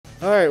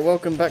Alright,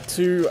 welcome back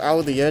to Out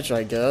of the Edge,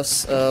 I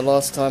guess.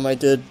 Last time I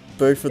did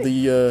both of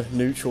the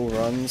neutral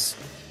runs,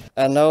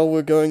 and now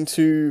we're going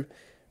to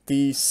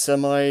the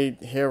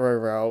semi-hero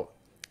route,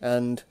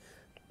 and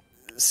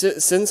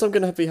since I'm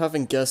going to be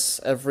having guests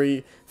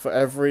for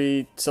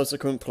every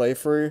subsequent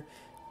playthrough,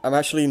 I'm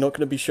actually not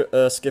going to be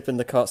skipping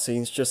the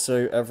cutscenes just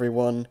so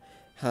everyone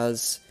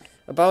has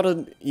about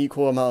an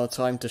equal amount of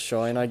time to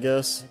shine, I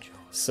guess.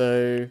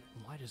 So,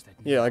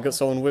 yeah, I got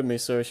someone with me,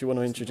 so if you want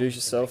to introduce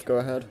yourself, go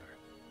ahead.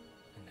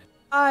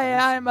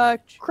 Hi, I'm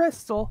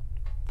Crystal.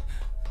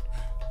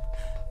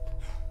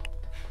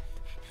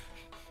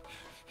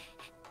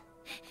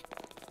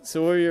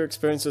 So what are your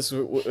experiences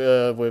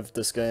with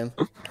this game?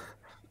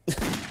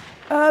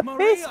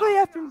 Basically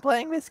I've been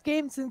playing this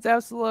game since I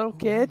was a little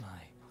kid.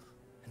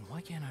 And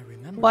why can't I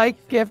remember?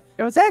 Like, if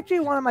it was actually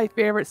one of my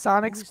favorite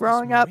Sonics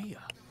growing up.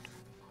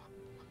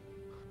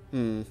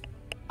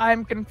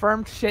 I'm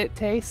confirmed shit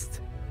taste.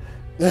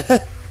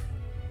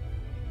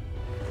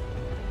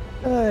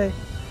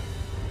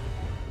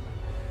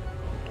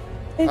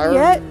 And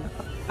yet,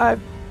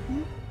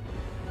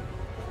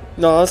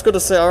 No, I was gonna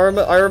say,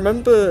 I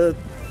remember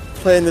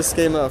playing this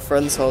game at a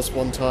friend's house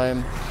one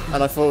time,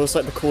 and I thought it was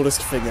like the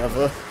coolest thing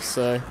ever,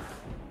 so...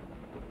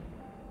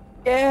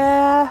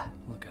 Yeah.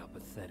 Look how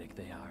pathetic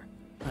they are.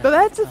 But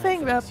that's the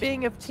thing about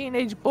being a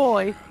teenage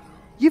boy.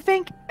 You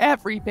think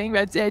everything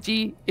that's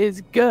edgy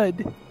is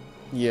good.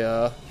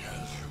 Yeah.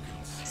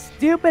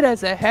 Stupid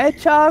as a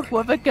hedgehog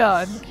with a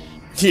gun.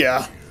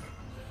 Yeah.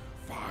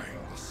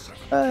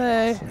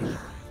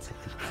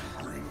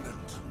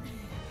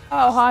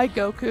 Oh, hi,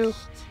 Goku.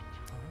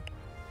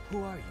 Who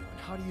are you, and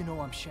how do you know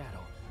I'm Shadow?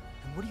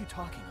 And what are you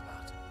talking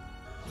about?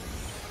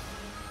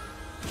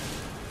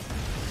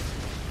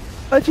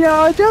 But you know,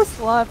 I just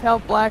love how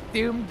Black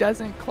Doom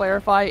doesn't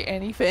clarify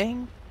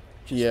anything.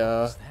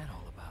 Yeah. What's that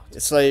all about?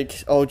 It's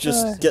like, oh,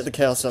 just get the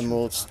Chaos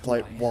Emeralds.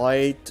 Like,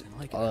 why?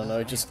 I don't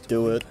know, just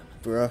do it,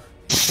 bruh.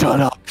 Shut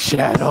up,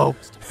 Shadow.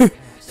 Is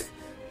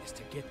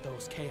to get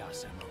those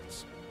Chaos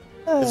Emeralds.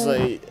 It's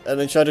like, and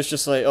then Shadow's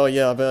just like, oh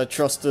yeah, I better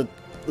trust the,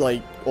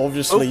 like,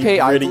 obviously Okay,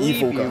 I really believe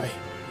evil you. guy.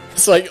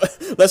 It's like,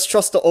 let's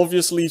trust the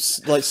obviously,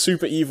 like,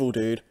 super evil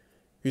dude,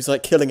 who's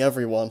like killing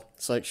everyone.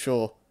 It's like,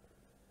 sure.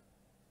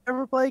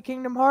 Ever play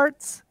Kingdom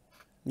Hearts?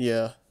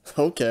 Yeah.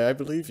 Okay, I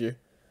believe you.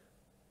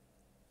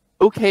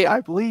 Okay, I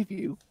believe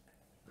you.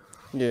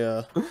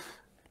 Yeah.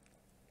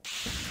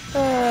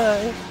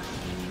 I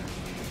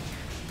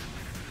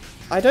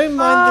don't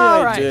mind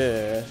the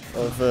idea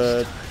of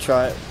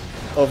trying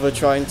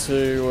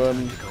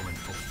to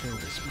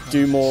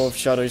do more of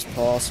Shadow's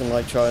past and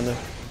like trying to,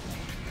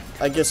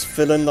 I guess,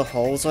 fill in the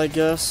holes. I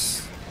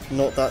guess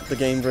not that the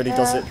game really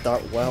does it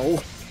that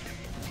well.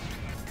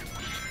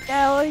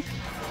 Yeah, like,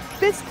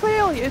 this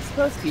clearly is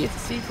supposed to be a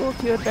sequel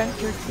to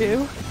Adventure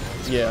 2.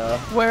 Yeah.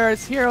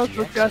 Whereas Heroes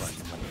was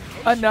just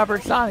another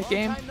Sonic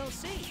game.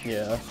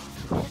 Yeah.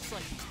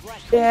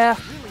 Yeah.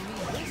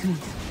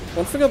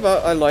 One thing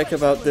I like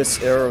about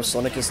this era of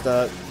Sonic is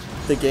that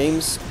the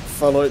games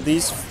follow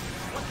these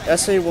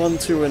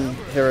SA1, 2, and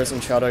Heroes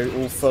and Shadow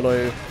all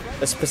follow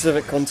a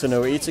specific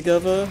continuity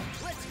together,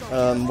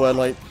 where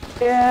like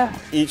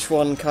each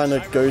one kind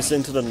of goes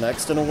into the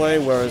next in a way,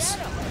 whereas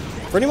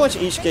pretty much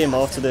each game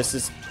after this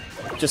is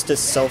just a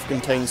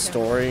self-contained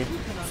story,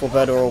 for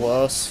better or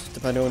worse,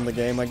 depending on the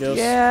game, I guess.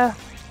 Yeah.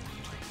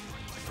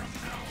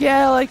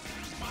 Yeah, like,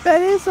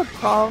 that is a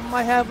problem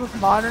I have with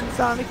modern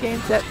Sonic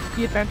games that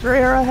the Adventure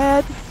era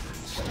had.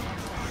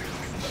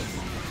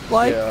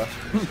 Like, Yeah.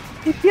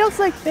 it feels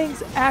like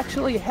things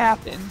actually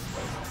happen.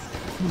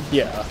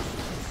 Yeah.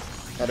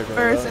 I'd agree with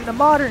Whereas that. in the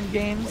modern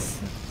games,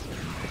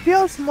 it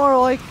feels more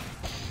like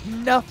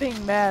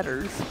nothing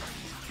matters.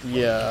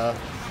 Yeah.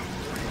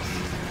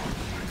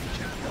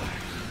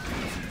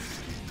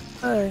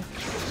 I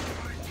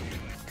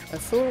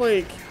feel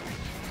like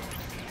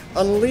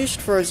Unleashed,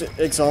 for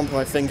example,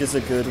 I think is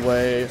a good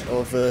way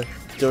of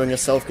doing a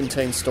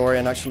self-contained story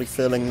and actually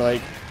feeling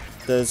like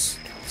there's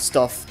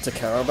stuff to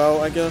care about,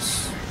 I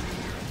guess.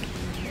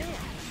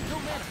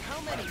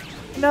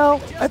 No,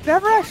 I've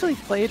never actually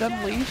played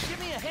Unleashed.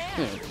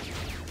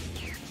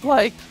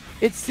 Like,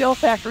 it's still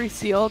factory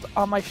sealed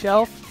on my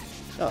shelf.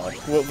 Oh,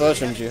 what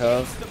version do you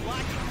have?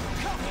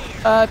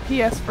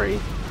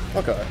 PS3.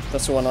 Okay,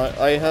 that's the one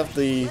I have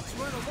the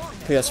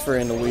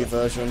PS3 and the Wii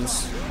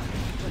versions.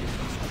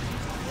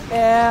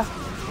 Yeah.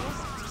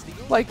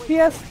 Like,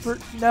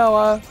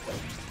 no,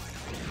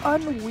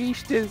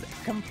 Unleashed is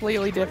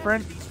completely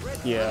different.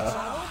 Yeah.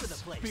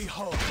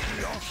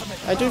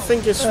 I do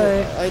think it's,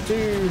 I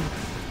do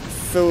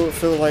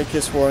feel like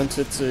it's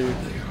warranted to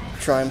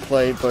try and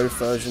play both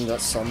versions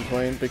at some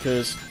point,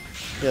 because,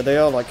 yeah, they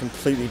are, like,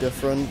 completely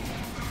different.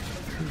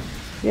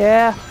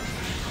 Yeah.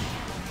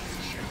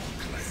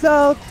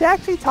 So, to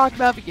actually talk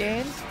about the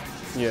game,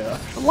 Yeah.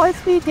 the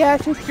Lightspeed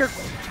Dash is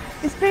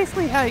it's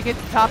basically how you get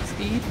to top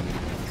speed.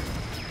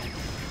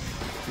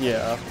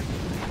 Yeah.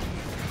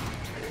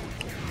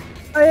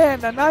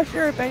 And I'm not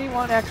sure if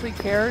anyone actually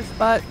cares,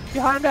 but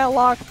behind that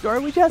locked door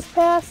we just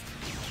passed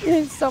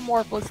is some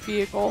worthless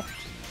vehicle.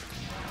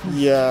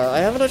 Yeah, I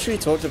haven't actually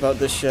talked about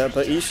this yet,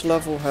 but each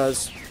level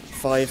has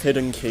 5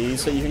 hidden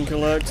keys that you can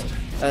collect,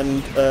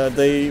 and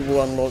they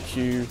will unlock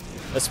you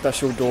a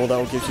special door that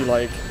will give you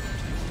like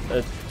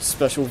a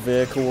special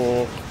vehicle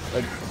or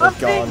a One gun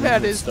thing that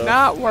and is stuff.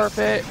 not worth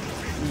it.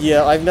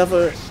 Yeah,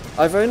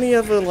 I've only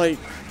ever like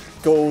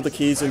got all the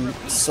keys in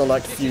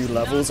select few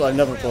levels. I've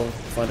never bothered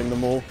finding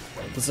them all,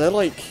 because they're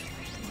like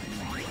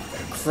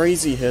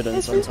crazy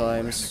hidden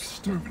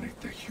sometimes.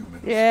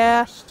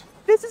 Yeah.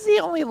 This is the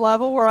only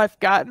level where I've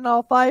gotten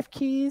all 5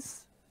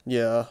 keys.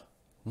 Yeah.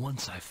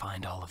 Once I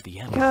find all of the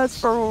Because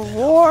emeralds, the then I'll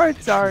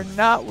rewards find are the truth.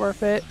 not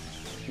worth it.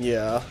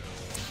 Yeah.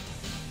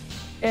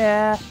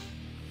 Yeah.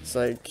 It's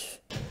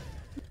like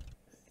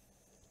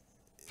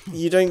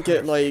you don't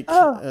get like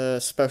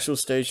special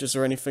stages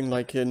or anything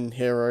like in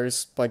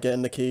Heroes by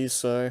getting the keys,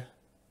 so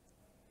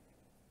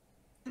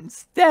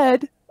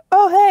Instead,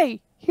 oh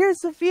hey,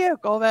 here's a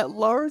vehicle that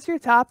lowers your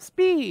top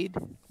speed.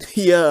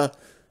 yeah.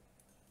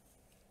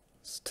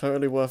 It's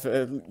totally worth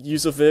it.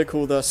 Use a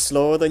vehicle that's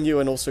slower than you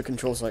and also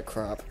controls like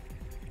crap.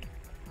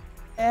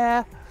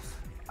 Yeah.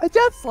 I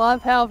just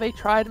love how they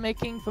tried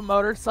making the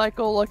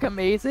motorcycle look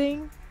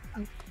amazing,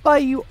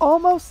 but you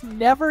almost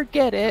never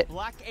get it.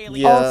 Black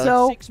Yeah.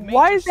 Also, six major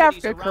why is cities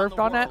Africa around curved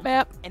the on that world,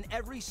 map? And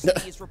every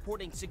city is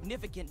reporting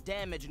significant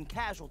damage and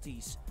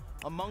casualties.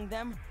 Among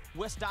them,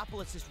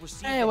 Westopolis has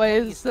received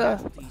Anyways, the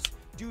heaviest casualties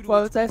due to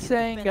what its was I wicked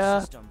saying,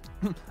 defense system.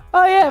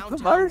 Oh yeah, the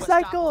Downtown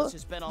motorcycle, Westopolis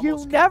has been you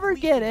almost never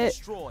completely get it,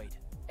 destroyed.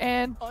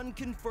 and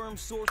Unconfirmed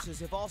sources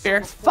have also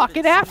there's reported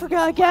fucking seeing Africa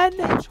the again.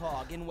 Black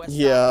Hedgehog in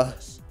Yeah.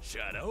 Westopolis.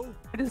 Shadow?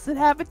 does it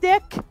have a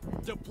dick?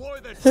 Deploy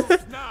the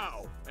troops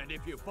now! And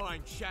if you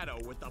find Shadow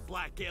with the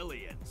black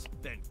aliens,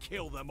 then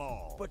kill them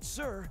all. But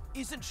sir,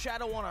 isn't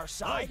Shadow on our I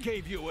side?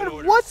 gave you an And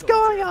order, what's soldier.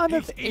 going on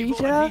He's with evil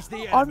and Asia he's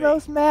the on enemy.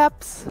 those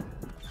maps? I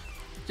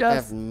have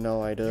Just,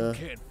 no idea.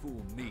 Can't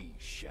fool me,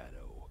 Shadow.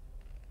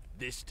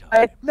 This time.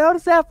 I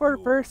noticed that for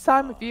the first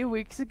time a few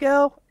weeks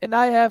ago, and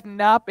I have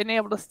not been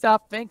able to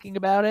stop thinking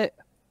about it.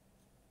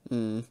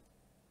 Hmm.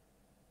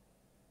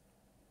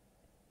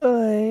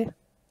 Oy.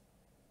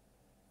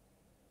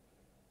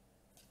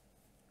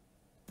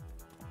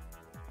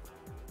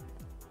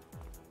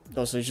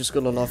 Also, you just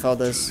gotta love how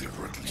there's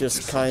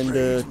just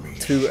kinda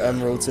 2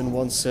 emeralds in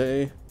one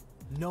city.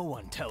 No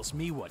one tells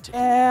me what to do.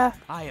 Yeah,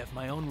 I have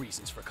my own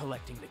reasons for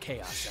collecting the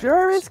chaos.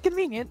 sure emeralds. is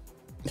convenient.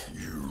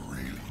 You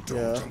really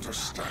Yeah. don't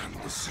understand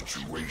the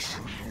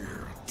situation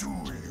here, do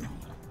you?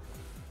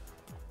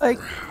 Like,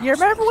 you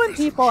remember when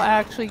people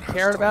actually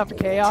cared about the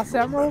Chaos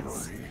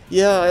Emeralds?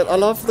 Yeah, I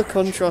love the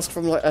contrast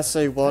from like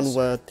SA1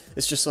 where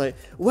it's just like,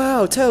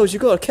 wow, Tails, you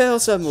got a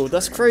Chaos Emerald,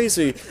 that's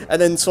crazy.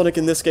 And then Sonic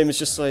in this game is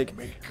just like,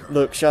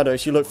 look, Shadow,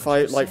 if you look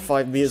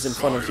 5 meters in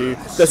front of you,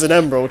 there's an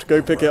emerald, go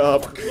pick it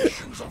up.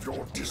 Implications of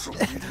your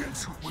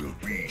disobedience will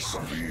be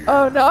severe.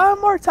 Oh no,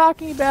 I'm more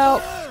talking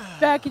about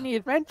back in the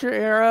Adventure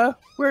era,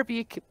 where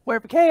the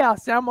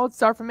Chaos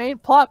Emeralds are the main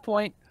plot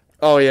point.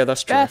 Oh yeah,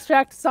 that's true. Fast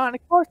track to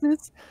Sonic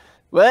Forces.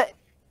 What?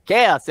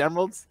 Chaos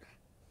Emeralds?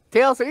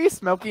 Tails, are you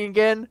smoking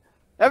again?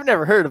 I've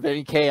never heard of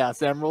any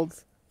Chaos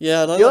Emeralds.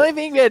 Yeah, The only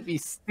thing that'd be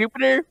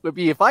stupider would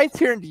be if I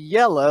turned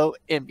yellow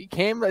and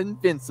became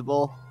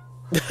invincible.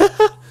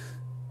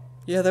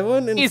 yeah, they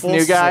weren't in He's the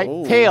new guy.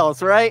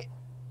 Tails, right?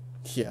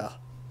 Yeah.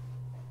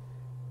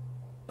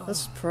 I was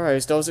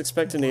surprised. I was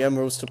expecting the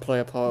emeralds to play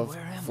a part Where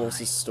am of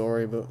Force's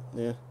story, but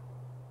yeah.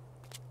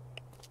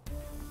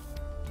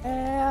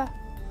 Yeah.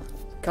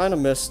 Kind of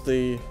missed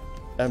the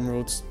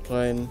emeralds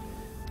playing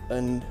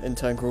an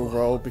integral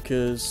role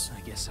because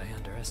I guess I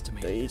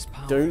underestimated they his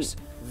powers. don't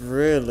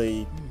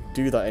really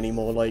do that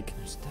anymore. Like,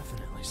 There's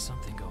definitely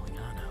something going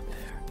on out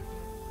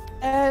there.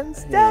 And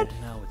instead,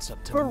 Now it's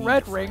up to for me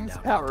Red to find Ring's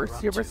out power what they're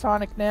up to.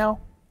 Supersonic now.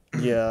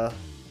 yeah.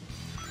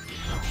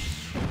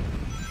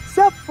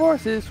 Sub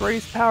Forces, where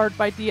he's powered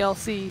by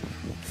DLC.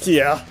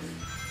 Yeah.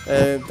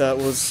 And that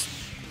was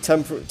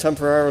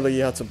temporarily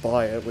you had to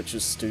buy it, which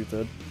is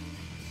stupid.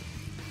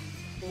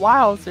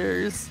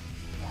 Wowzers.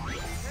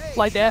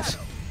 Flight dash.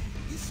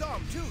 You saw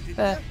him too, didn't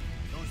Uh,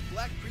 you? Those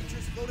black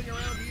creatures floating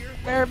around here?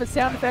 where the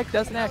sound effect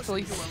doesn't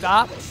actually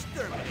stop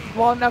Exterminate.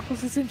 while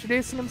Knuckles is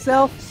introducing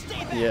himself.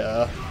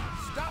 Yeah.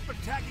 Stop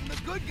attacking the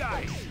good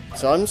guys!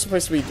 So I'm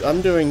supposed to be.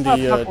 I'm doing the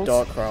Knuckles.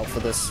 dark route for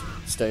this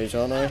stage,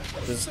 aren't I?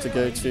 This is to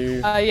go to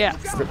Yeah.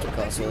 Crypto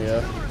Castle,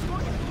 yeah.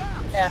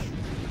 Yeah.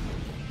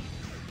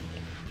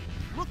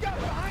 Look out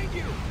behind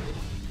you!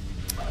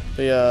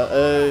 But yeah,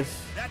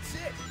 That's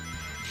it!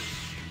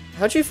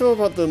 how do you feel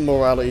about the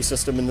morality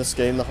system in this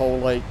game? The whole,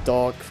 like,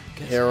 dark,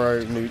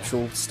 hero,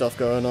 neutral stuff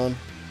going on?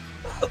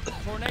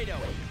 Tornado.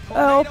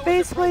 Oh, Tornado is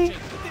basically,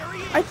 approaching. There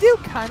he is. I do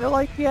kind of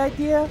like the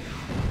idea.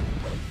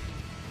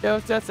 It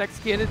was just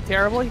executed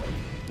terribly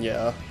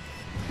Yeah.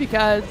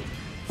 because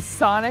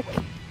Sonic,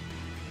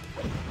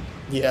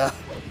 Yeah.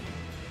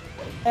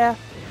 yeah,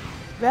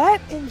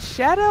 that and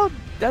Shadow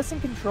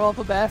doesn't control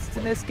the best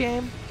in this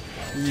game.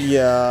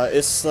 Yeah,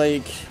 it's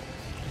like...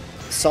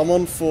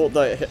 Someone thought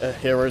that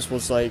Heroes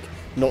was, like,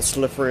 not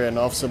slippery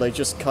enough, so they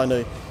just kind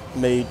of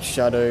made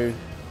Shadow,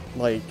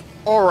 like...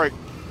 Alright,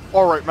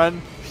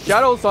 man.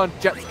 Shadow's on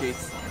jet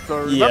skates. So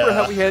remember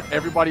how Yeah. we had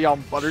everybody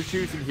on butter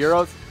shoes and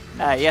heroes?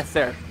 Yes,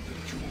 sir.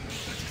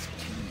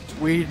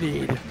 We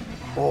need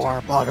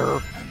more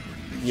butter.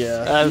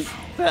 Yeah.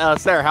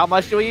 Sir, how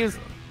much do we use?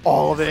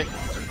 All of it.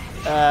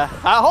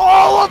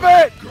 All of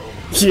it!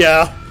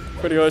 Yeah.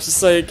 Pretty much.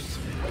 It's like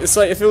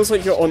it feels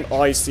like you're on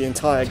ice the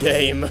entire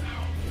game.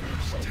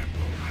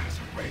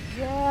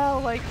 Yeah,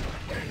 like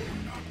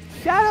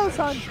Shadow's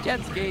on jet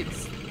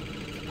skates,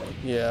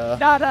 Yeah.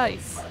 not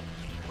ice.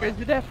 There's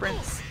the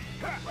difference.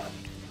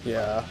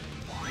 Yeah.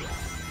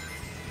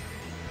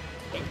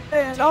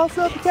 And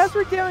also, because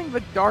we're doing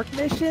the dark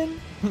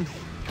mission,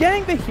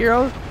 getting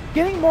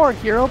more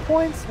hero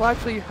points will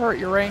actually hurt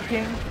your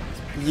ranking.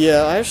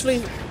 Yeah,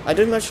 I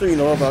didn't actually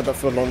know about that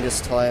for the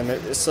longest time.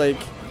 It's like,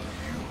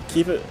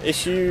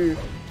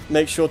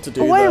 make sure to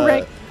do The way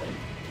that.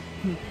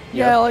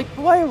 Yeah, like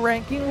the way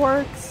ranking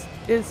works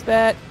is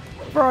that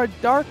for a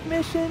dark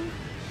mission,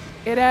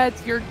 it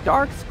adds your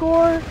dark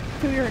score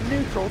to your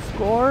neutral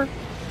score,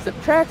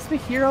 subtracts the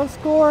hero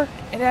score,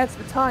 and adds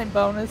the time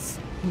bonus.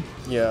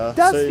 Yeah.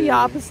 Does so- the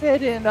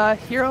opposite in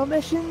hero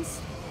missions,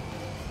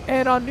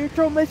 and on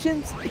neutral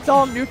missions, it's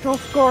all neutral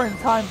score and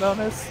time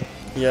bonus.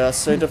 Yeah,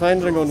 so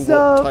depending on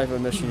So- what type of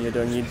mission you're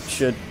doing, you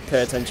should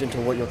pay attention to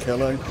what you're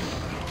killing.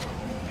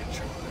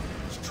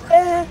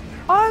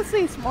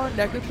 Honestly, it's more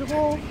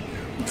negligible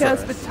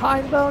because the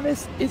time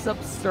bonus is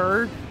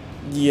absurd.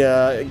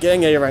 Yeah,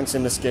 getting A ranks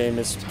in this game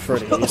is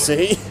pretty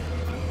easy.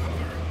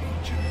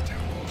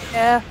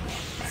 Yeah.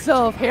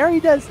 So if Harry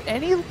does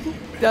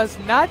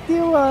not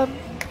do an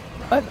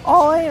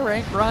all A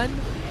rank run,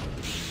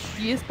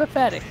 he is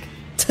pathetic.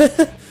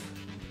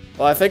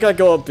 Well, I think I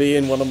got a B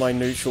in one of my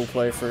neutral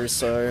playthroughs,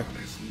 so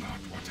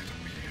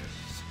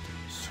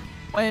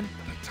When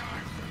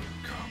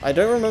I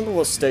don't remember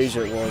what stage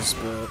it was,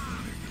 but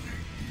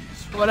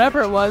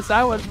whatever it was,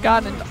 I would have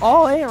gotten an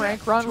all A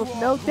rank run with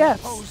no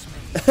deaths.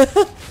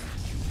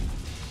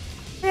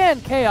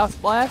 And Chaos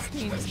Blast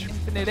means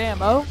infinite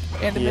ammo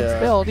and Yeah.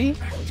 invincibility.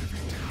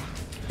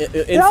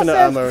 infinite also has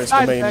ammo is the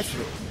side main.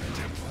 effect.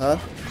 Huh?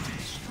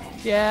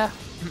 Yeah.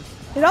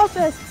 It also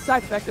has the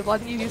side effect of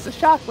letting you use a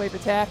shockwave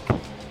attack.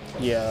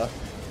 Yeah.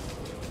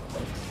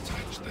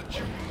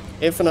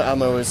 Infinite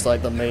ammo is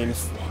like the main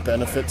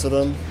benefit to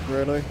them,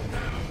 really.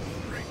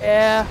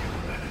 Yeah.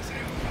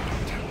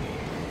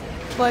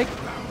 Like,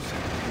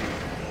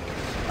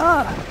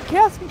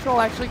 chaos control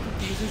actually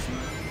confuses me.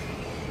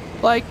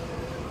 Like,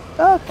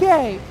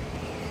 okay,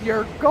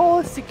 your goal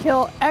is to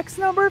kill X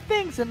number of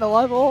things in the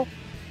level.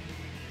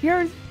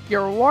 Here's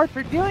your reward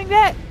for doing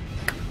that.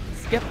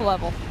 Skip the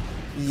level.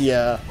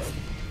 Yeah.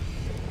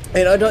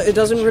 And it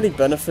doesn't really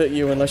benefit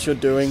you unless you're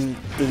doing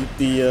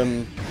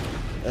the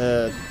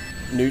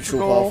neutral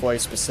Goal. pathway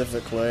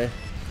specifically.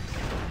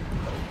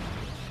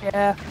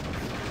 Yeah.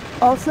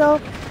 Also,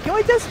 can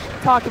we just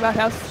talk about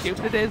how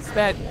stupid it is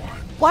that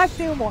Black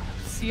Doom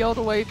sealed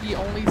away the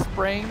only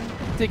spring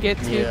to get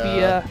to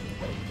Yeah.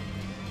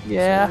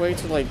 Yeah. Way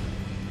to like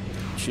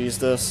cheese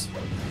this.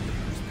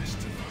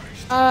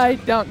 I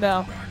don't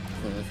know.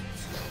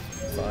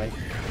 Fine.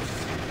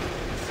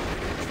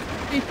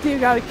 You do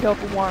gotta kill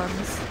the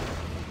worms.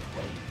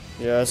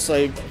 Yeah, it's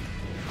like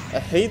I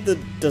hate the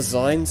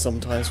design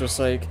sometimes. Where it's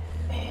like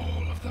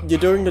you're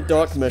doing the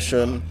dark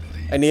mission,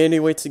 and the only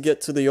way to get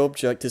to the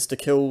object is to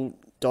kill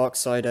dark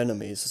side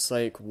enemies. It's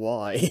like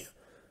why?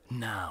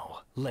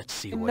 Now, let's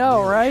see what No,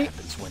 really right?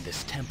 happens when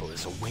this temple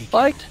is awakened.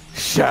 Like,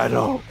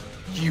 Shadow,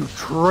 you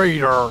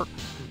traitor!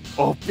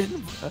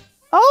 Open.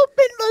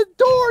 open the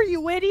door,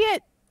 you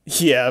idiot!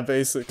 Yeah,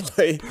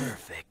 basically.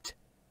 Perfect.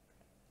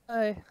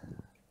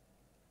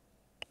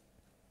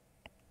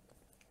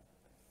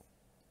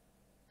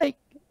 Like,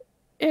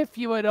 if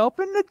you would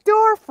open the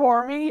door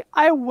for me,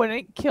 I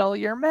wouldn't kill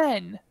your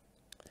men.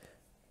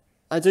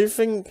 I do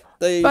think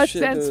they But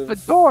should since have... the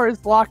door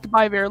is locked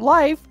by their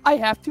life, I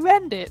have to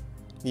end it.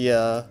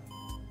 Yeah.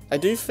 I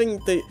do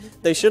think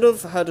they should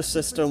have had a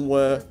system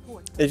where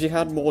if you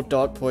had more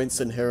dark points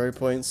than hero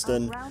points,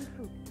 then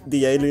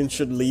the aliens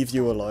should leave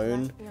you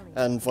alone,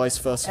 and vice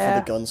versa for Yeah.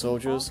 the gun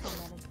soldiers.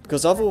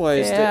 Because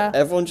otherwise, Yeah.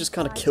 everyone just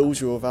kind of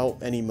kills you without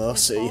any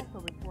mercy.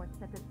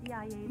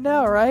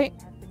 No, right?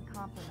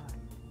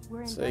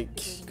 It's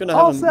like, you're gonna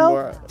have a Also,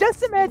 more...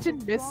 just imagine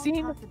this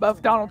scene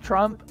of Donald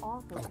Trump.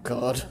 Oh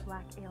god.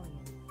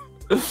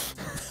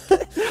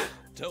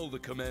 Tell the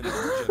commanders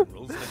and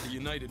generals that the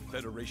United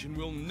Federation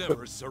will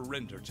never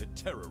surrender to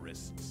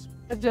terrorists.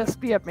 It'd just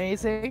be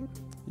amazing.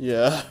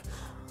 Yeah.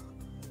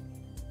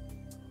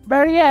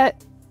 Better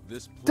yet,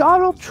 This planet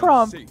Donald was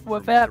Trump unsafe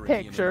with from that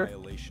Terran picture.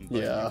 annihilation by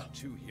Yeah. mere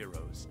two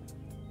heroes.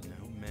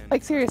 Now man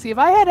Like seriously, if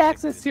I had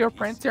access to a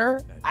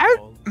printer, I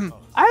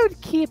would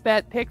keep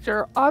that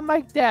picture on my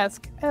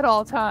desk at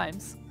all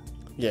times.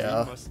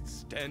 Yeah. We must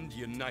stand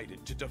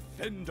united to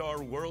defend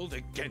our world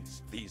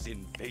against these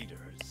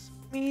invaders.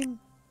 I mean,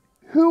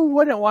 who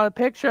wouldn't want a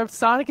picture of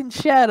Sonic and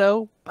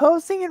Shadow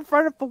posing in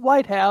front of the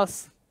White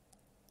House?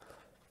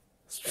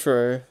 It's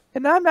true.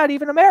 And I'm not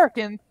even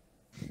American.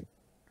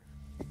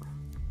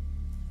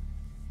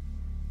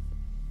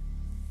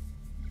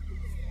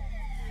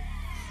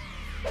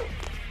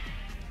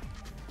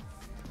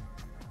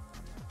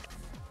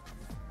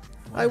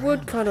 I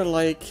would kind of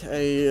like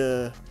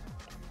a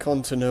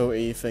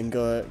continuity thing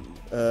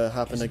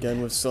happen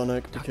again with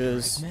Sonic,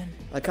 because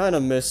I kind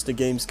of miss the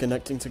games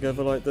connecting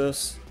together like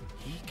this.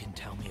 He can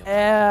tell me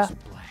Yeah. about those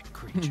black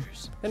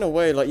creatures. In a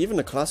way, like even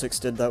the classics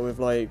did that with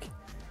like,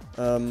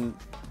 Oh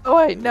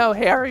wait, no,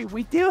 Harry,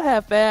 we do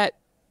have that.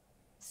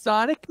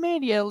 Sonic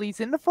Mania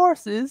leads into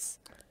Forces,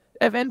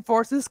 and then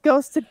Forces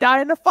goes to die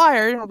in a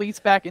fire and leads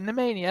back into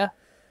Mania.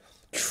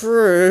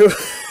 True.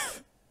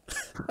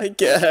 I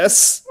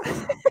guess.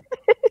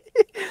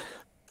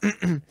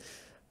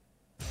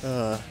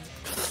 The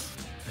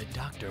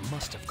doctor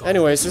must have gone.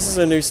 Anyways, this is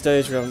a new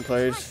stage we haven't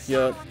played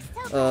yet.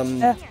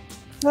 Yeah.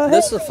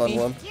 This is a fun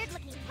one. Weird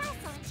looking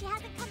castle and she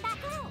hasn't come back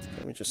home.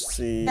 Let me just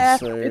see. Yeah,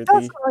 So it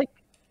does the like.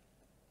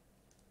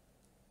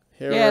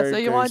 hero Yeah, so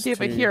you want goes to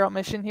do a to- hero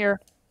mission here.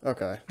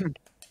 Okay.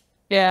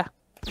 Yeah.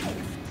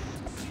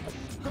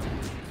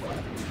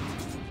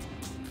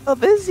 Well,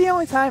 this is the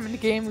only time in the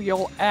game where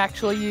you'll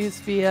actually use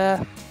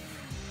the,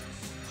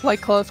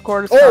 like, close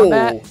quarters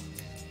combat.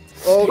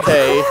 Oh.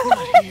 Okay.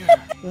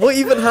 What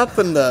even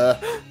happened there?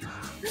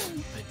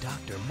 The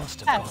doctor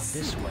must have Yes.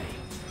 gone this way.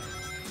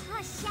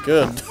 Oh, Shadow,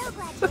 Good. I'm so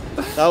glad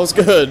That was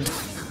good.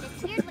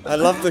 this weird looking I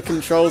love the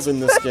controls in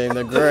this game.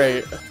 They're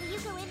great. Will you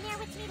go in there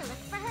with me to look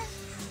for her?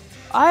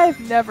 I've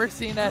never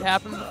seen that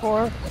happen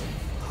before.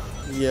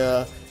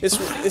 Yeah,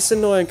 it's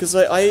annoying because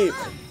It's a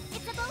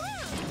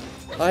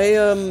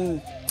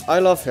balloon. I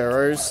love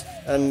heroes,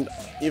 and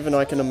even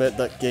I can admit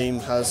that game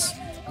has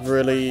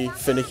really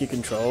finicky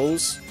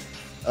controls.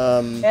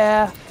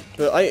 Yeah.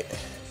 But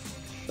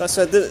that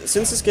said,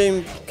 since this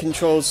game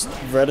controls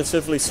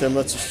relatively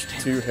similar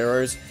to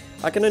heroes,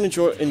 I can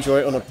enjoy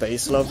it on a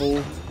base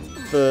level.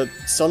 But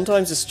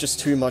sometimes it's just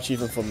too much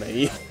even for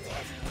me.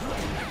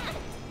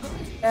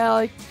 Yeah,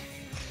 like,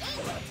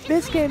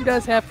 this game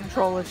does have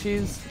control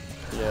issues.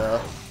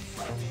 Yeah.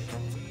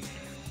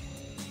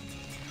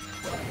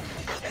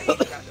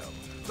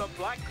 The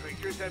black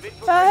creatures have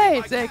Hey,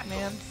 it's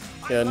Eggman.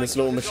 Yeah, and this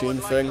little machine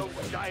thing.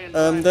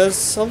 There's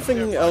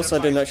something else I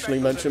didn't actually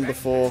mention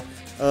before.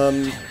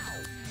 It's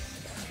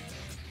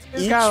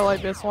Each- kinda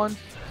like this one.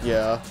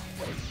 Yeah.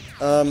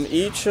 Well,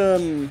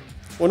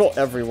 not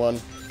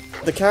everyone.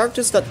 The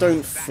characters that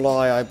don't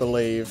fly, I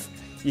believe,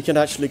 you can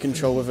actually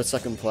control with a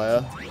second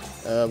player,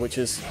 which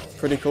is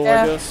pretty cool,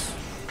 Yeah. I guess.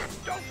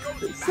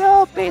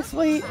 So,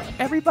 basically,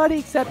 everybody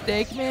except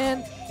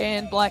Eggman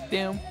and Black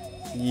Doom.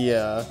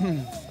 Yeah.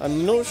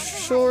 I'm not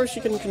sure if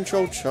you can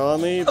control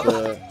Charmy, but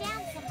Down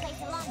someplace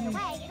along the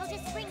way, it'll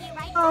just bring you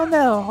right Oh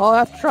no, I'll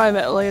have to try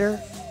that later.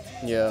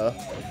 yeah.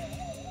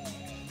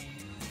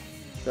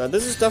 Yeah,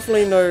 this is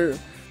definitely no...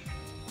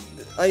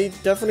 I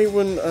definitely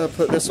wouldn't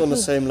put this on the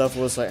same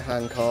level as like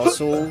Han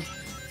Castle,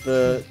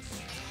 but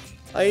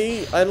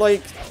I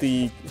like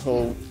the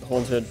whole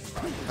haunted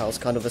house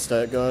kind of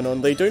aesthetic going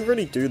on. They don't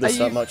really do this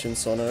Are that you- much in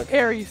Sonic.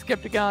 Harry, you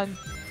skipped a gun.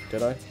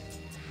 Did I?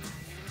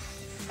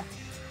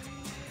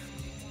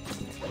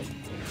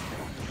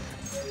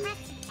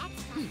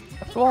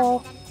 That's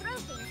all.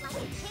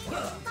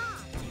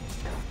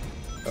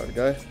 There we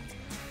go.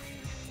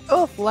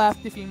 Oof,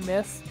 laughed if you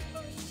missed.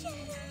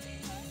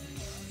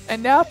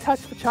 And now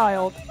touch the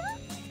child.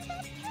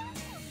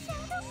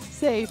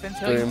 Save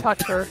until Boom. you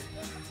touch her.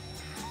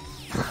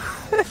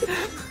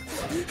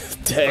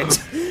 Dead.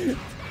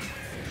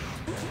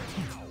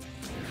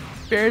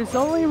 There's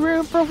only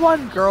room for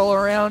one girl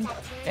around,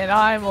 and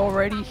I'm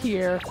already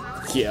here.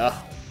 Yeah.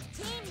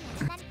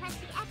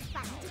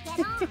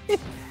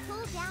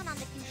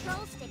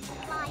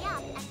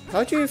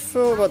 How do you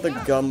feel about the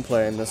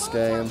gunplay in this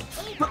game?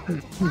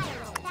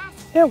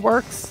 It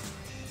works.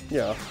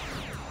 Yeah.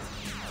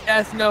 It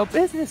has no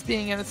business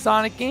being in a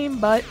Sonic game,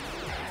 but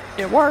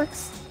it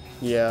works.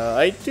 Yeah,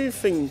 I do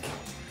think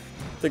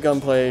the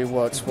gunplay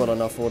works well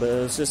enough for what it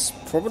is. It's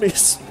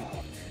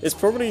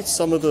probably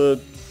some of the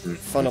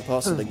funner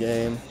parts of the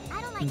game.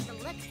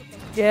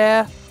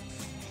 Yeah.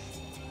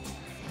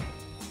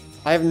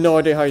 I have no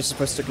idea how you're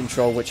supposed to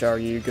control which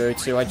area you go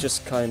to. I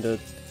just kind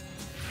of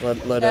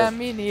let Yeah, it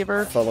me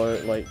neither. follow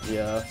it, like,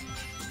 yeah.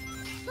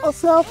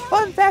 Also,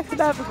 fun fact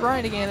about the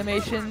grinding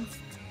animation.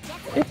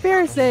 If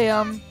there's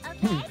a,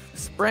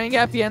 spring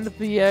at the end of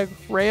the,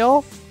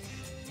 rail,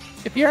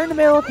 if you're in the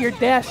middle of your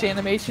dash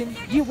animation,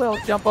 you will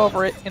jump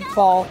over it and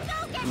fall.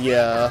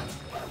 Yeah.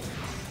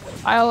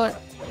 I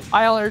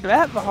learned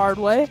that the hard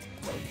way.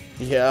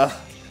 Yeah.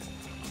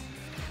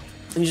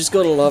 And you just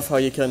gotta love how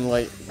you can,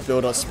 like,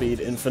 build up speed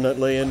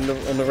infinitely on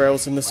the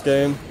rails in this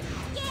game.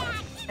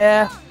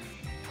 Yeah.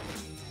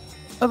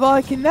 Although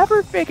I can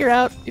never figure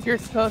out if you're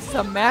supposed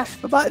to mash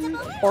the button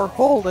or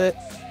hold it.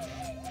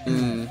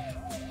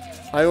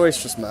 I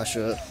always just mash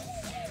it.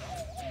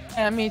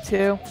 Yeah, me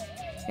too.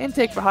 And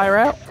take the high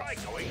route.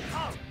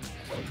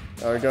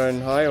 Are we going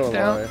high or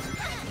Down. low?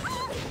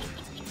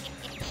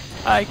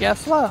 I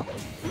guess low.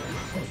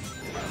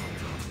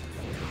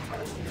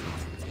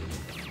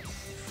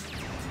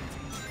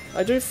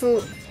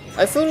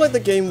 I feel like the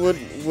game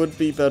would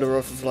be better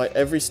off of like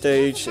every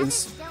stage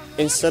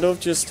instead of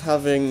just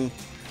having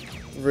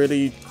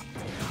really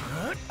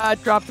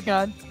Drop the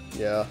gun.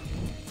 yeah.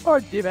 Or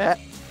do that.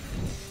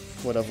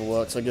 Whatever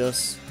works, I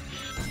guess.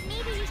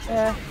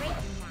 Yeah.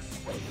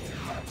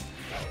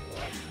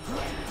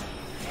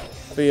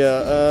 But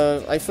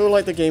yeah, I feel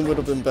like the game would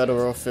have been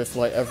better off if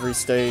like every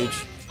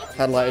stage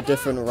had like a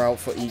different route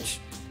for each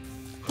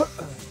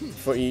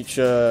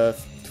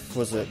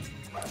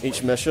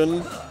each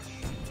mission.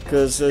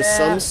 Because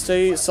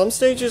there's some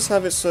stages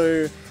have it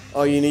so,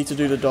 oh, you need to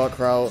do the dark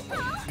route,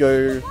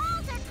 go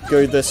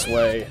this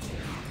way.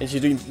 And if you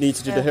do need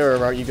to do the hero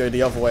route, you go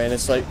the other way, and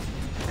it's like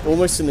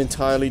almost an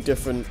entirely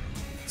different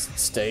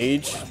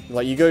stage.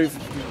 Like you do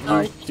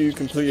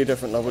completely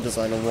different level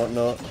design and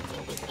whatnot.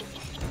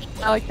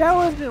 Like that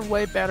would have been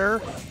way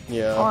better.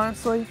 Yeah.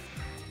 Honestly.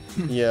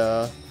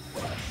 Yeah.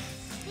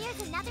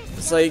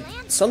 It's like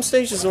some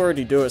stages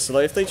already do it, so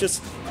like if they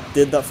just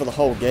did that for the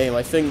whole game,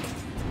 I think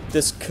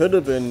this could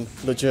have been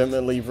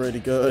legitimately really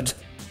good.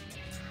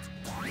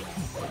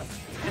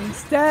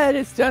 Instead,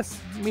 it's just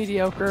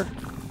mediocre.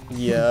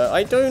 Yeah,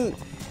 I don't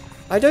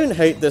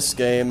hate this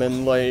game,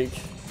 and like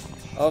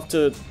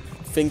after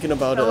thinking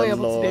about it a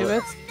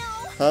lot.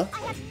 Huh?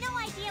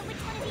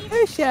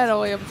 Hey,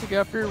 Shadow able to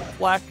go through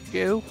black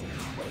goo.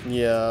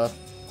 Yeah,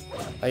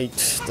 I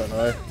don't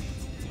know.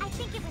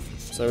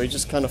 So we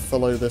just kind of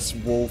follow this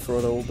wall for a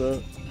little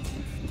bit.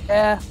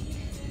 Yeah.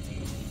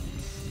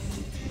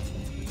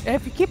 And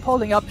if you keep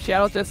holding up,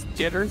 Shadow just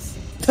jitters.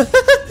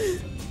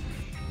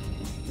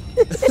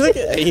 Look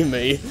at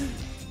Amy.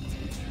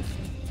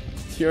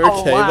 You're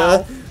okay wow.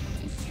 there?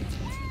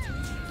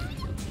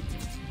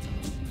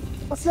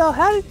 So,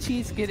 how did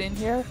Cheese get in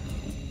here?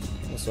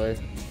 Also,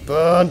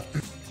 burn!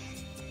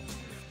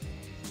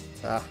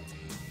 Ah.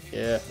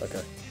 Yeah,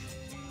 okay.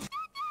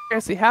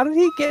 Seriously, how did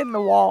he get in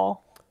the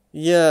wall?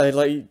 Yeah,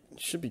 like, he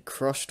should be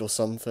crushed or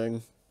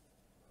something.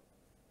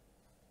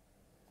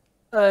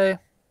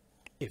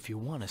 If you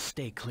want to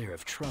stay clear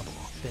of trouble,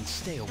 then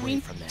stay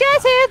away from that.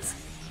 Jazz hands!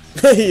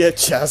 Yeah,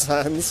 jazz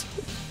hands.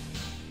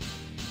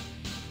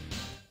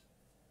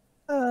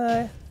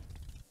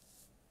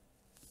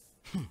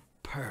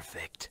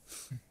 Perfect.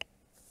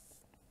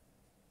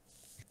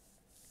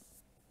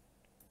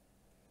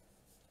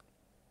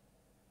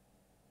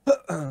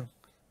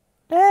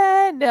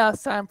 And now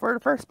it's time for the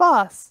first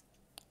boss.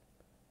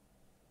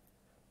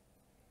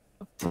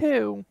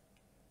 2.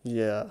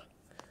 Yeah.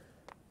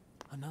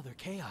 Another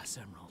Chaos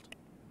Emerald.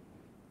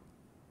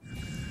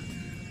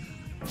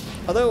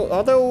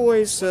 Are there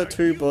always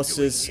 2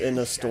 bosses in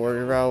a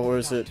story route,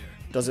 or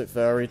does it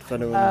vary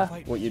depending on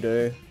what you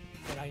do?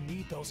 But I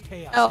need those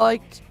Chaos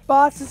Like,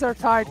 bosses are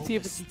tied to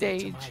the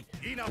stage.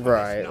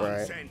 Right.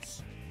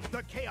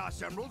 But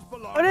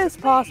it is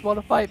possible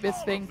to fight this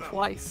thing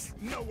twice.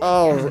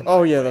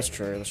 Oh yeah, that's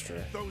true.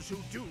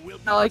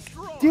 Now, like,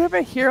 do you have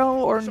a hero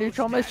or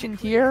neutral mission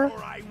here,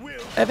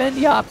 and then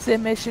the opposite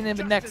mission in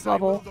the next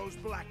level?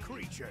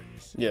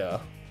 Yeah.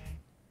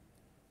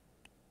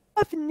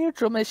 If a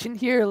neutral mission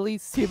here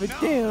leads to the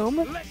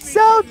doom,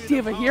 so do you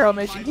have a hero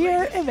mission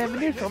here, and then the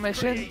neutral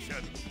mission.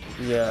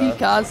 Yeah.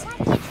 Because,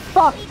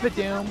 fuck the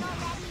doom.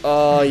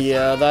 Oh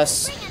yeah,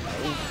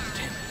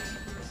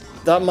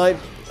 that might...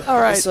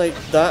 Alright. It's like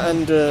that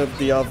and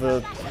the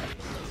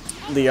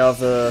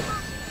other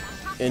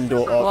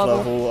indoor arc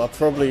level are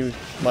probably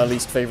my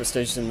least favorite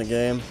stages in the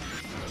game.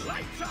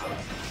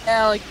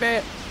 Yeah, like,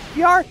 the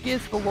arc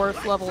is the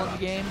worst level in the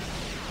game.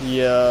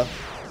 Yeah.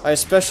 I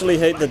especially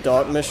hate the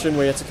dark mission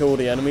where you have to kill all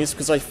the enemies,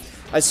 because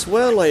I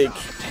swear, like...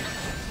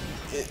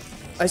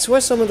 I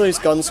swear some of those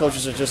gun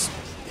soldiers are just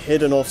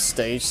hidden off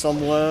stage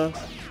somewhere.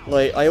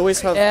 Like, I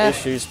always have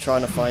issues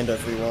trying to find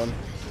everyone.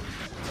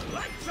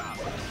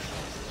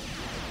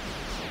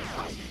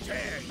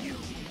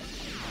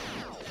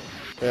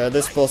 Yeah,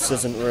 this boss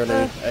isn't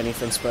really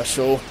anything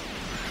special.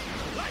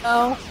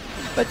 No,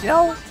 but you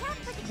know,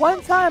 one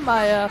time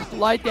I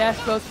light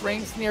dashed those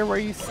rings near where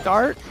you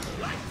start,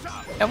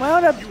 and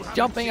wound up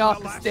jumping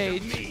off the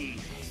stage.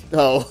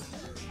 Oh.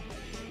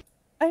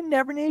 I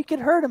never knew you could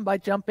hurt him by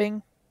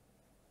jumping.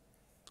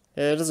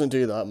 Yeah, it doesn't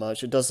do that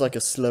much. It does like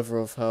a sliver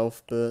of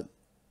health, but...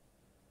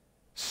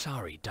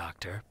 Sorry,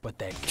 Doctor, but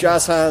that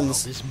Jazz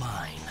hands is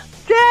mine.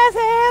 Jazz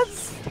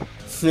hands!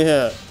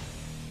 Yeah.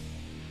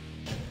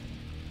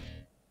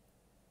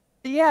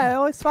 Yeah, I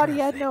always thought he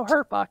had no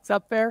hurt box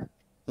up there.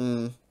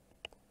 Mm.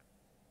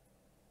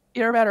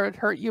 Either matter it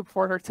hurt you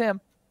before it hurts him.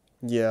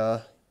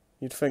 Yeah.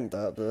 You'd think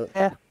that, but...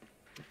 Yeah.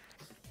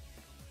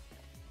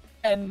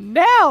 And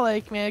now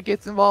Eggman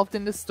gets involved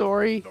in the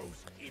story.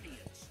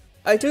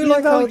 I do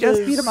like how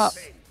just beat him up.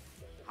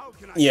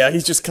 Yeah,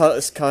 he's just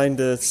kind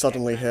of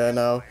suddenly here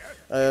now.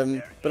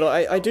 But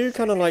I do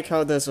kind of like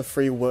how there's a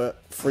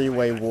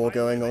freeway war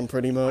going on,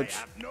 pretty much.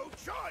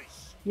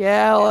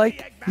 Yeah,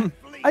 like,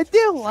 I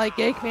do like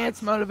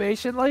Eggman's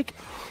motivation, like...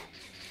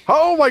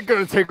 How am I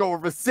gonna take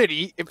over the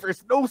city if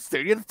there's no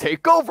city to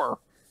take over?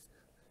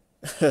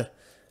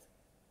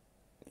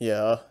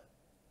 Yeah.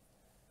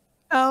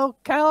 Oh,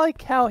 kind of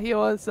like how he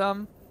was,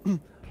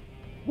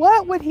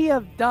 what would he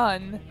have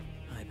done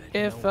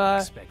if,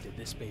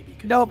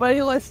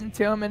 nobody listened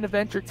to him in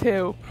Adventure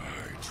 2?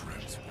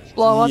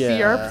 Blow up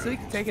the Earth so he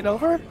can take it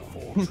over?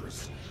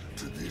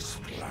 to this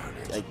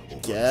planet. I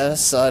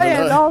guess, I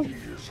And don't know.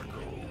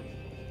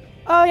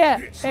 oh yeah,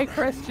 hey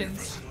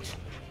Christians.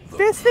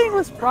 This thing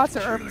was brought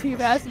to Earth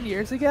 2,000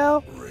 years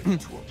ago.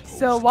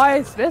 So why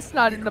is this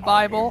not in the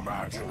Bible?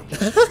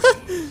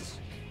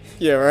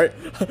 Yeah, right?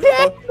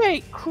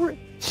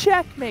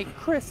 Checkmate,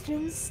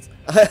 Christians.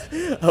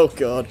 Oh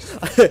god.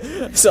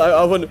 So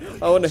I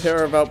want to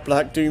hear about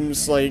Black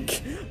Doom's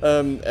like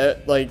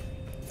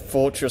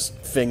fortress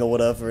thing or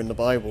whatever in the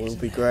Bible. It'll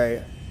be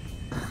great.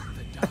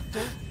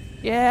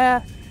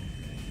 Yeah.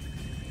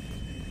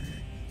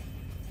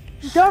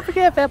 Don't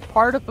forget that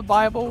part of the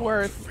Bible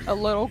where a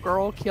little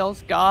girl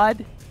kills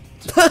God.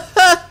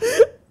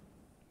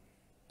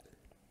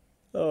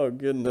 Oh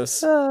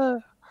goodness.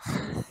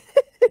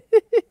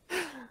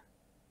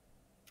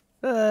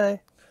 Alright,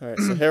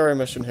 so hero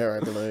mission here,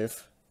 I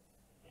believe.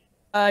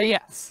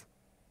 Yes.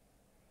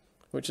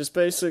 Which is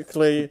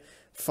basically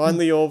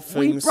find the old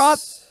things.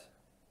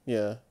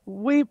 Yeah.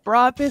 We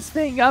brought this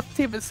thing up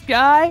to the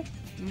sky.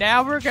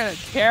 Now we're gonna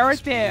tear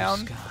it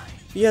down.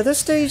 Yeah, this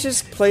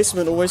stage's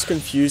placement always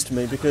confused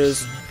me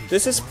because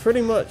this is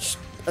pretty much,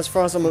 as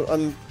far as I'm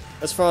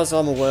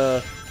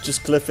aware,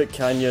 just Glyphic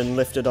Canyon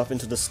lifted up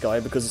into the sky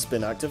because it's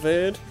been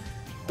activated.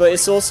 But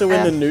it's also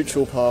in the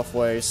neutral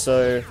pathway,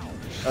 so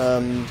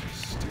You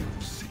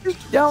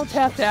don't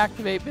have to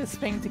activate this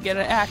thing to get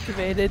it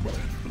activated.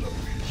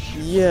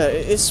 yeah,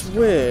 it's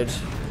weird.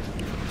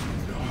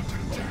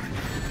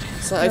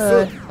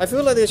 So I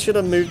feel like they should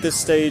have moved this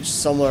stage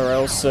somewhere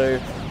else, so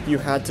you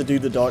had to do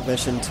the dark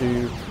mission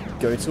to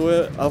go to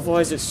it.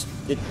 Otherwise,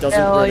 it doesn't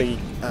really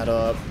add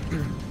up.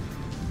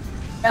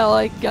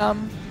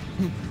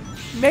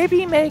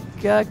 Maybe make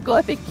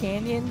Glyphic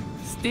Canyon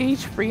stage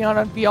 3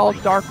 on the all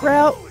dark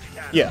route.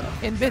 Yeah.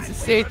 And this is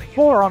stage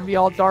 4 on the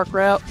all dark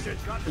route.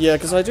 Yeah,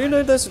 because I do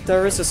know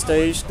there is a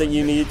stage that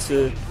you need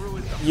to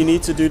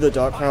do the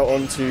dark route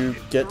on to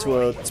get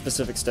to a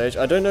specific stage.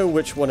 I don't know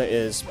which one it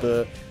is,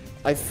 but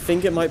I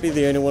think it might be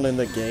the only one in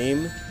the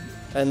game,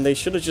 and they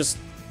should have just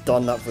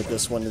done that with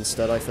this one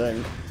instead, I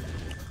think.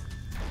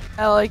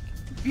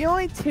 The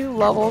only 2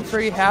 levels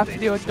where you have to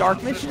do a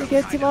dark mission to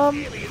get to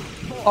them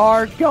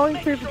are going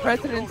through the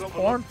President's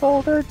Porn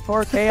folder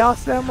for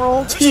Chaos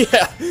Emerald.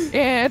 Yeah.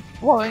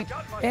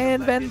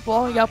 And then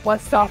blowing up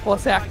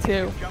Westopolis Act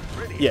 2.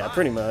 Yeah,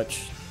 pretty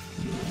much.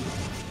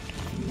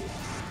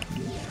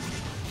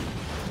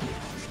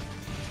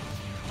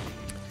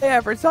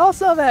 Yeah, there's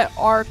also that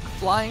arc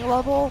flying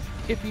level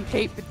if you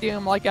hate the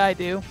Doom like I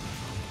do.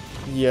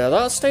 Yeah,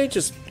 that stage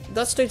is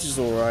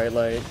alright.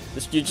 Like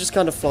you're just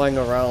kind of flying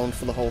around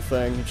for the whole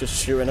thing, just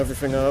shooting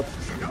everything up.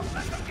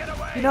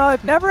 You know,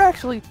 I've never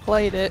actually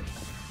played it.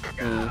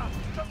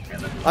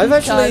 I've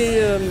actually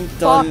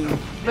done. Fuck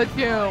the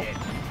Doom.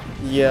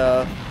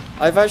 Yeah,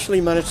 I've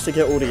actually managed to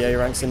get all the A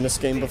ranks in this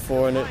game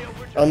before, and it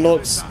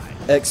unlocks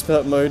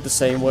expert mode the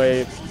same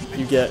way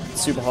you get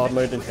super hard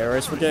mode in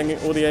Heroes for getting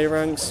all the A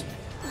ranks.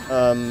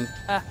 Can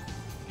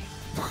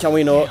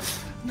we not?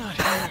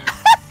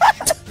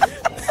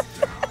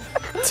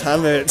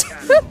 Damn it.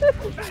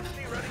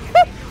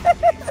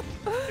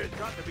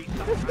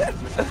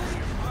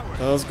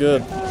 That was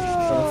good. I'm a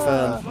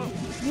fan.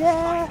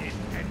 Yeah.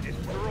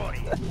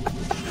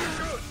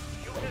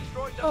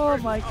 Oh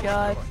my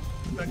god.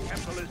 I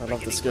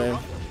love this game.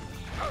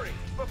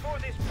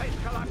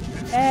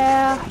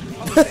 Yeah.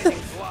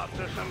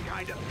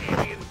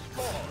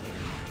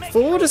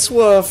 For what it's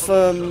worth,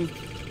 I'll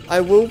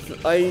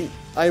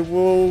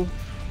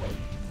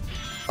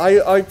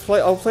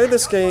play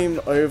this game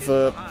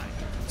over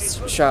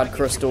Shad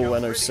Crystal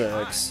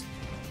 106.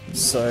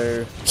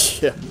 So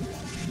yeah.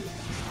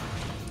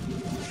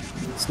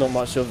 It's not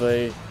much of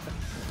a...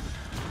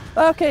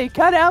 Okay,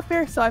 cut out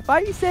there. So I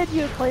thought you said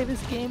you'd play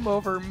this game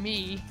over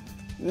me.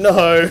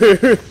 No!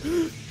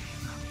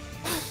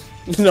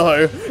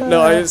 No,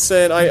 I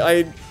said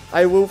I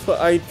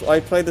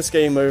play this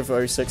game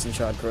over 06 and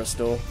Shad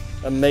Crystal.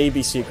 And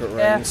maybe Secret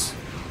Rings.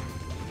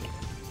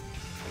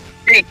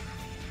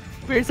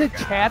 There's a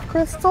Chad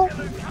Crystal?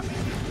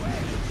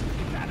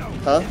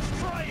 Huh?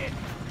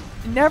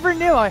 Never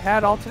knew I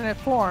had alternate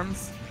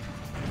forms.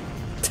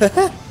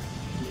 I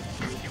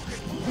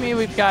mean,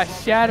 we've got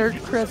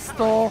Shattered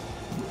Crystal.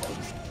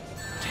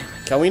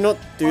 Can we not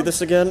do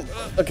this again?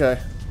 Okay.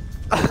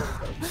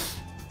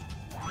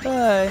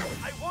 I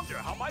wonder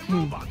how my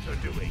robots are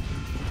doing.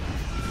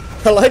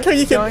 I like how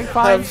you can Going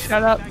fine, have...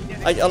 shut up.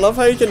 I love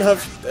how you can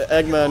have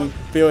Eggman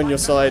be on your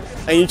side,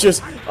 and you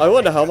just... I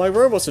wonder how my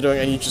robots are doing,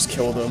 and you just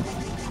kill them.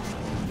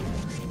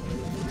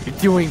 You're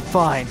doing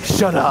fine.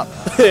 Shut up.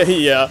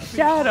 Yeah.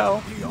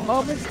 Shadow,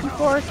 moments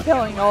before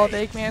killing all of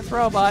Eggman's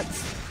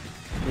robots.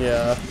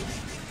 Yeah.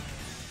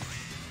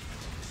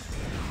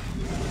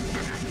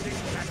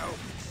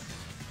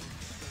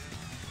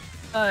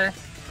 I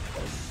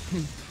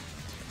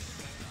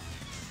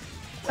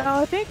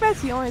think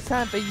that's the only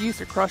time they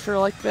use a crusher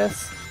like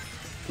this.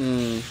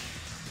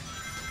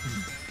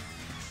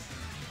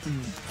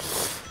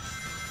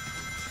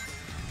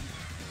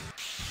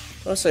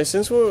 I'll say,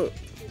 since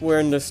we're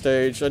in this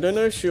stage, I don't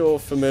know if you're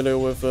familiar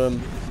with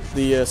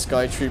the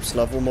Sky Troops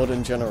level mod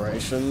in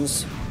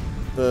Generations,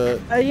 but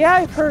Yeah,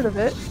 I've heard of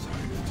it.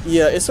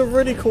 yeah, it's a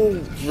really cool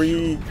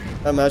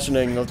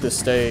reimagining of the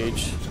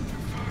stage.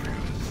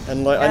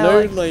 And like, I Yeah, know,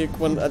 like- like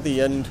when at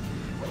the end,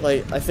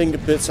 like I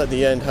think bits at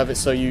the end have it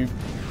so you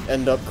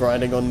end up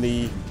grinding on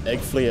the egg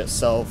flea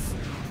itself.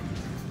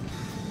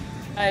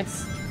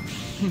 Nice.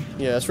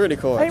 Yeah, it's really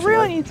cool. I Actually,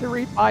 really need to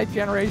rebuy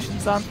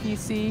Generations on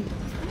PC.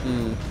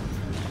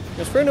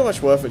 it's pretty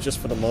much worth it just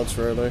for the mods,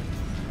 really.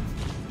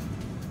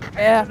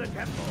 Yeah.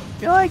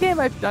 The only game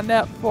I've done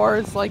that for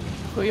is like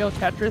Puyo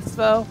Tetris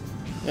though.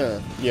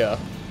 Yeah.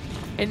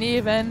 And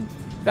even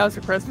that was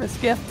a Christmas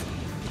gift.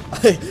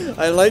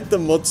 I like the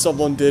mod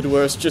someone did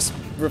where it's just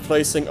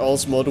replacing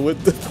Oz model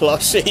with the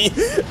plushie.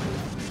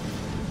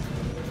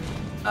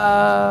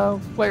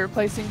 Wait,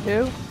 replacing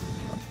who?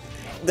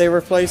 They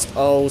replaced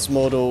Owl's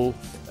model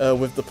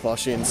with the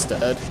plushie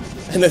instead,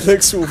 and it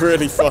looks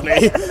really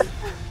funny.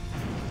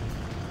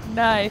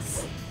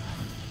 Nice.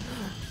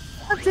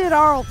 I did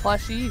Arl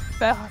plushie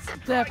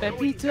that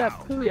beats you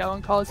up Puyo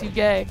and calls you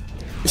gay.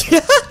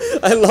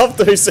 I love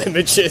those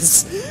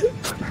images.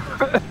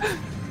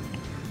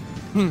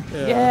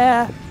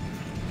 Yeah.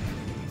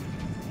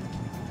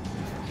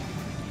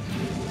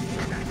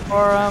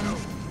 Or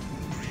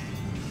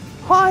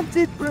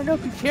haunted Bruno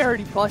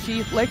Charity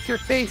plushie licks your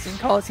face and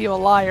calls you a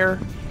liar.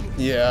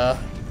 Yeah.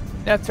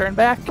 Now turn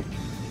back.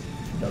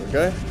 There we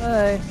go.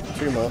 Bye.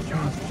 2 more.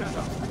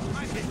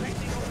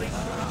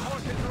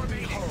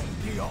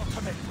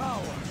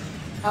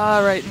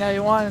 Alright, now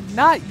you want to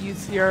not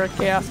use your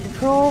chaos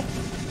control.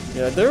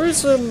 Yeah, there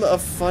is a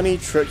funny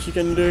trick you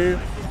can do.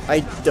 I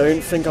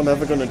don't think I'm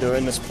ever gonna do it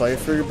in this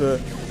playthrough,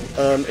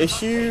 but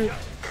if you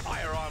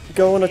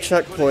go on a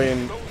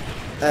checkpoint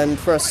and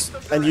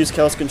use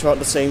chaos control at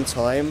the same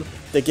time,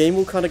 the game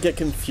will kind of get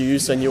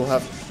confused and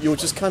you'll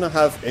just kind of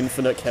have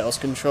infinite chaos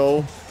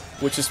control,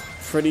 which is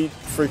pretty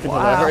freaking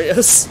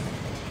hilarious.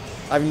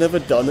 I've never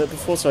done it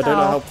before, so I don't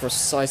know how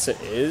precise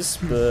it is,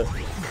 but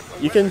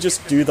you can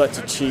just do that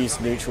to cheese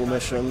neutral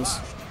missions.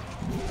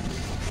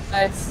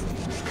 Nice.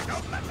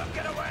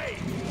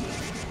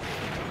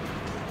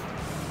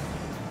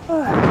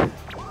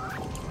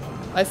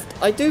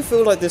 I do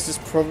feel like this is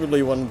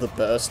probably one of the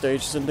better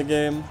stages in the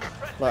game.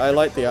 Like, I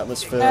like the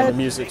atmosphere and the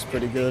music's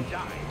pretty good.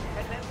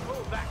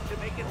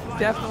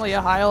 Definitely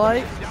a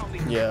highlight.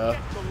 Yeah.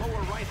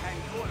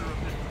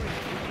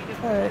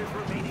 Alright.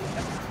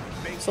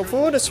 So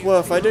for what it's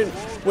worth,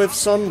 with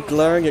some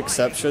glaring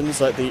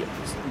exceptions like the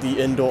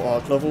indoor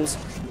arc levels,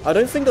 I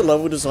don't think the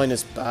level design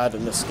is bad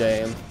in this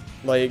game.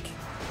 Like,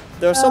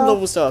 there are some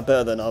levels that are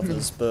better than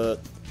others, but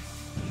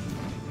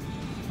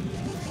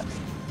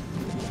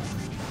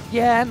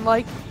Yeah, and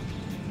like,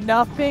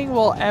 nothing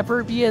will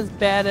ever be as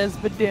bad as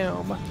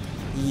Badoom.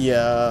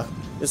 yeah,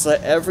 it's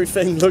like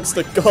everything looks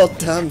the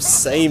goddamn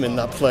same in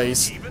that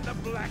place.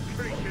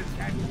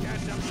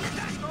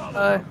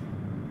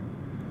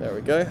 There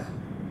we go.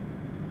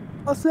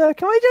 Also,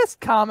 can we just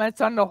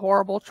comment on the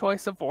horrible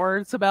choice of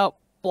words about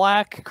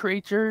black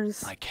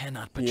creatures I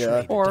cannot betray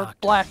Yeah. the or doctor.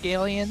 black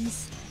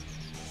aliens?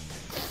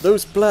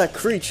 Those black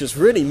creatures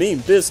really mean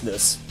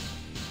business.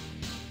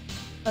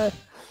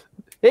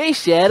 Hey,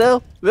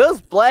 Shadow, those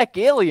black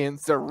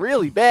aliens are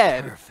really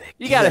bad. Perfect.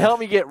 You gotta Yeah.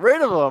 help me get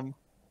rid of them.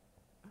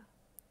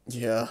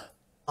 Yeah.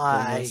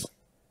 Why? Goodness.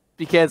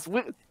 Because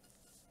we...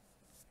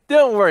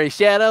 Don't worry,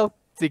 Shadow.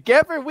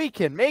 Together we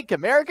can make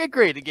America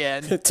great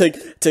again.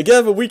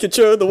 Together we can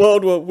show the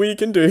world what we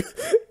can do.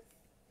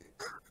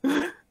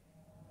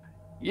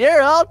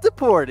 You're all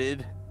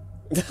deported.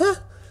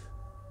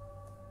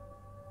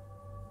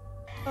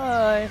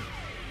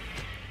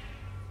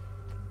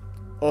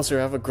 Also,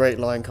 I have a great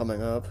line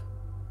coming up.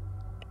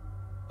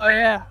 Oh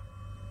yeah.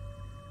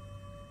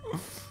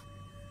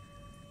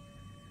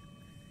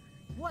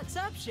 What's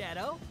up,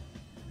 Shadow?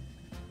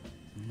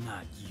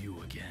 Not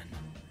you again.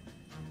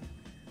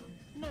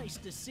 Nice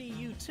to see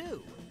you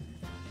too.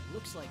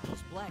 Looks like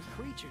those black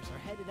creatures are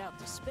headed out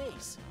to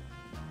space.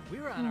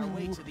 We're on our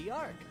way to the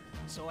Ark,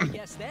 so I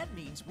guess that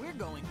means we're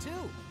going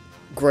too.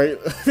 Great,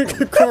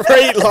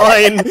 great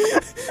line.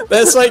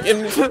 That's like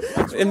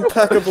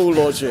impeccable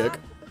logic.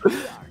 What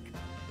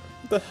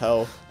the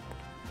hell?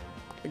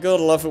 I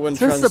gotta love it when Is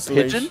this a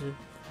translation.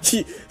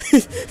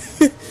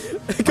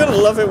 I gotta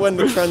love it when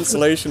the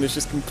translation is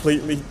just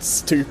completely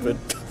stupid.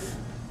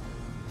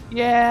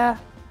 Yeah.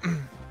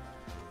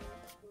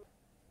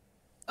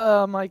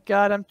 Oh my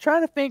god, I'm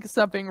trying to think of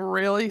something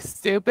really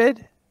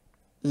stupid.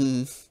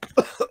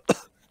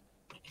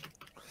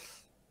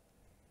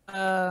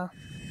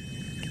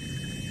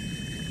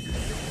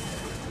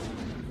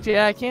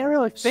 Yeah, I can't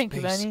really think of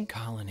Space any.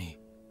 colony.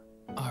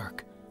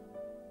 Ark.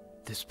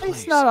 This place.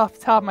 It's not off the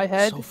top of my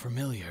head. So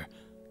familiar.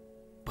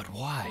 But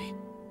why?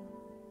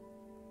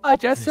 I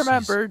just This is-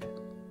 remembered.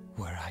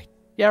 Where I...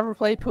 You ever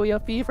play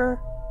Puyo Fever?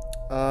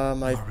 I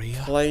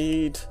Maria?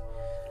 played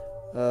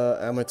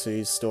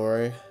Amity's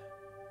story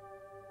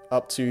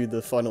up to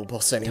the final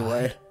boss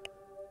anyway.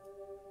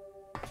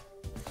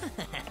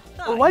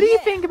 What do you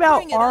think about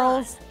bring it on.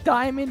 Arl's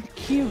Diamond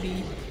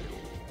Cutie?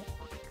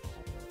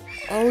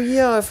 Oh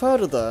yeah, I've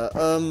heard of that.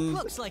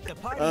 Looks like the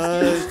party's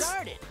getting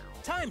started.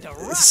 Time to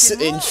rock It's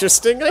and roll.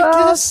 interesting, I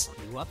guess.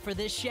 You up for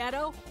this,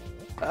 Shadow?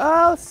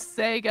 Oh,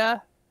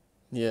 Sega.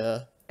 Yeah,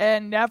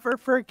 And never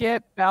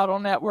forget Battle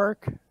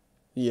Network.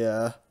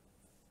 yeah.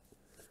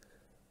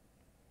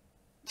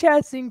 Which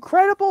has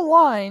incredible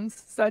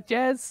lines such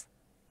as,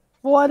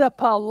 "What a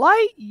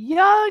polite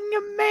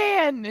young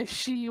man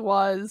she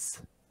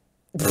was."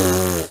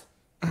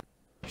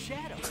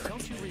 Shadow,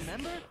 don't you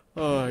remember?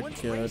 Oh We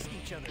once god. raced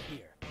each other here.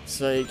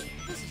 It's like,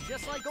 This is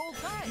just like old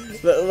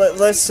times.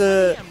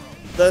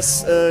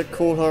 let's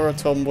call her a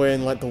tomboy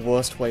in like the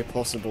worst way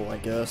possible, I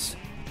guess.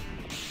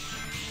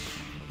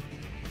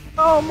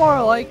 Oh,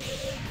 more like,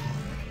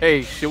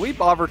 Hey, should we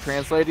bother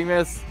translating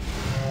this?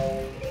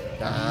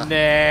 Nah,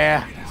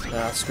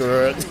 Nah.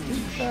 screw it.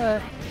 uh,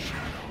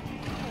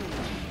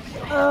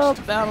 oh,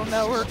 Battle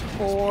Network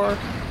 4.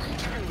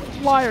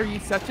 Why are you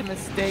such a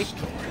mistake?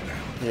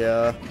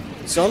 Yeah.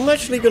 So I'm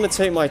actually gonna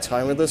take my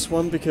time with this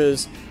one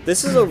because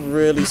this is a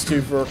really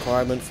stupid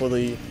requirement for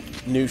the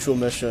neutral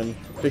mission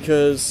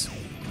because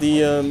the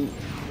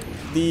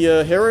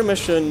hero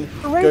mission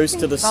goes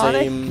to the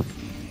Sonic?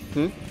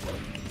 same.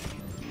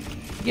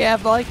 Yeah,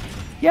 but like,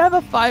 you have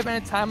a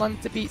 5-minute time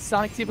limit to beat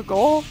Sonic Super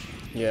Goal,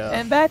 Yeah.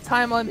 and that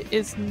time limit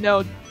is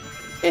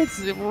it's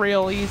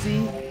real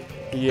easy.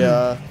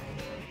 Yeah.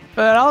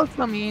 But it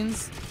also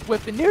means,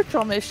 with the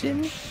neutral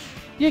mission,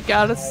 you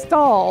gotta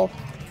stall.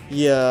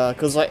 Yeah,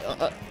 because like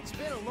It's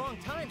been a long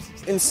time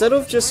since instead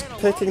of just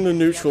picking the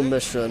neutral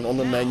mission on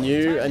the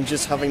menu and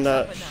just having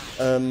that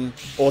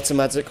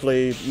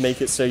automatically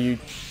make it so you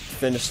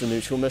finish the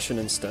neutral mission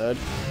instead.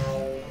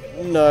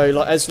 No,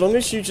 like as long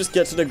as you just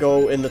get to the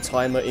goal in the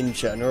timer in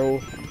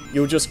general,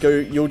 you'll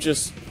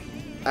just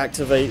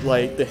activate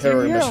like the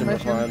hero mission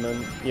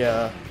requirement.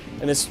 Yeah,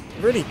 and it's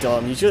really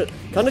dumb. You just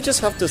kind of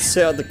just have to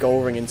sit at the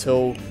goal ring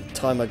until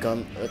timer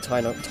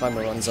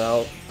runs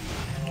out.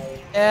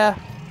 Yeah.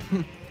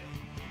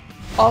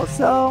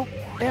 Also,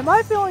 am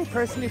I the only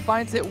person who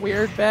finds it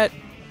weird that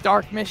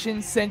dark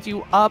missions send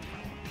you up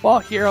while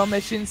hero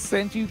missions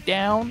send you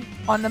down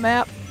on the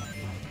map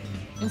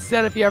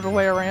instead of the other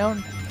way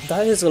around?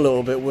 That is a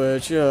little bit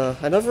weird, yeah.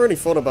 I never really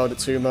thought about it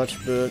too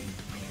much, but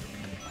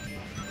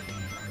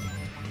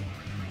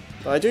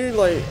I do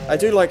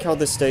like how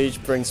this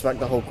stage brings back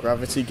the whole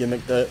gravity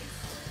gimmick that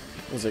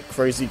was it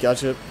Crazy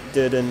Gadget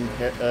did in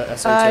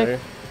SO2.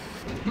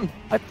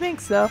 I think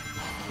so.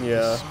 Yeah.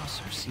 The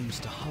saucer seems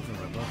to hover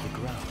above the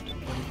ground,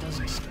 but it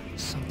doesn't.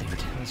 Something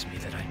tells me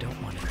that I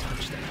don't want to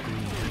touch that green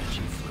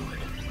energy fluid.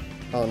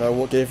 Oh no,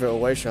 what gave it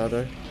away,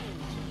 Shadow?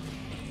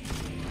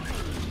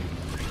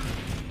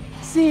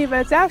 See, but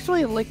it's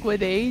actually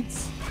liquid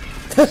AIDS.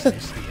 Is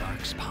this the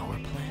Ark's power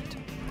plant?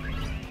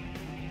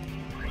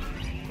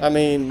 I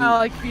mean,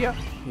 Like, yeah.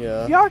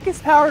 the Ark is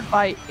powered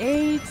by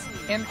AIDS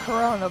and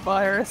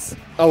coronavirus.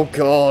 Oh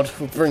god,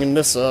 we're bringing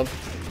this up.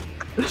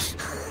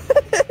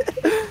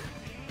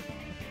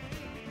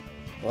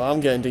 Well,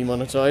 I'm getting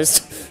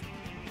demonetized.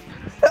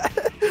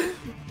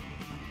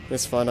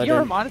 It's fine, I You were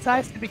don't...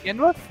 monetized to begin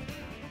with?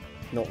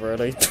 Not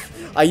really.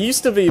 I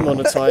used to be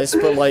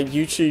monetized, but like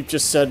YouTube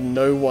just said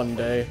no one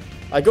day.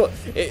 I got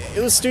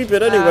it was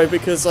stupid anyway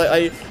because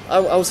I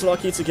was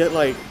lucky to get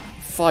like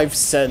 5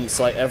 cents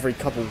like every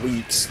couple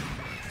weeks.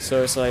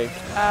 So it's like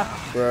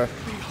bruh.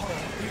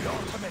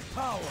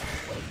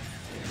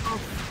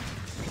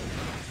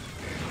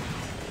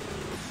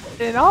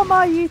 In all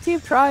my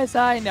YouTube tries,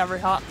 I never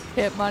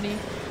hit money.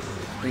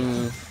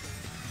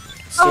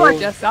 Oh, I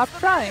just stopped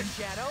trying.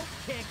 Shadow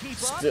can't keep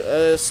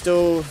up.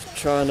 Still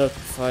trying to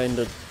find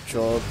a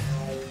job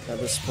at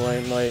this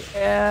point, like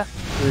Yeah,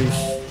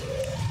 eesh.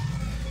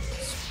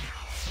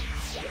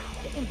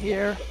 I'm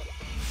here.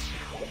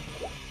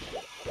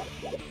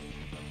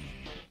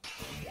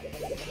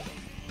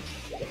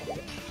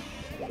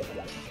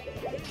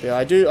 Yeah,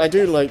 I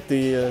do like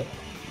the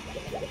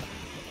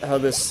how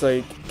this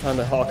like kind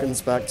of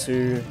harkens back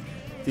to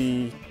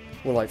the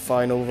like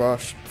Final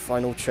Rush,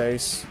 Final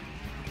Chase.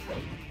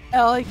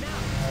 Yeah, like, Dash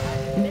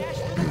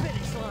to the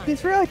finish line.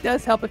 this really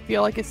does help it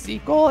feel like a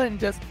sequel and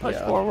just push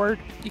Yeah. forward.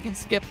 You can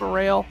skip a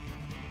rail.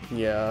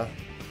 Yeah.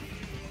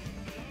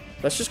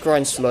 Let's just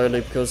grind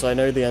slowly because I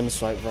know the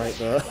end's like right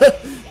there.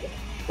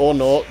 Or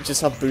not,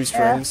 just have boost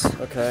Yeah. rings.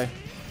 Okay,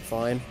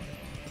 fine.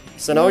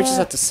 So now we just Yeah.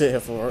 have to sit here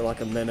for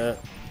like a minute.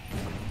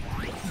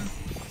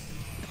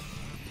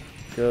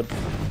 Good.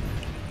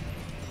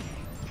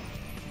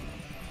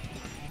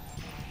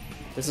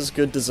 This is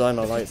good design,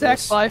 I like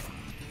Sex this. life.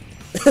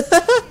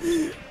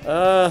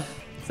 So,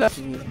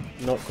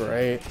 Not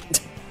great.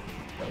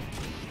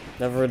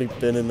 Never really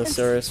been in a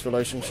serious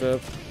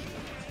relationship.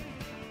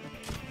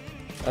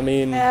 I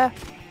mean, yeah.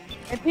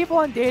 And people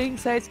on dating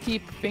sites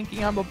keep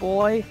thinking I'm a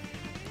boy.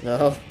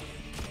 no.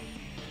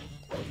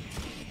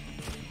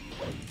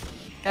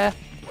 Eh.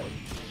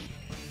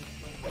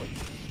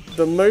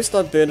 The most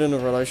I've been in a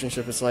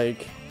relationship is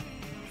like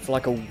for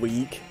like a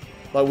week.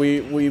 Like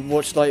we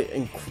watched like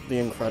The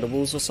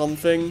Incredibles or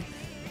something,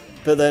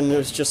 but then it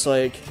was just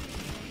like,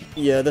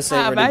 yeah, this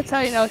ain't But really. that's how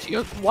you know she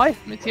was wife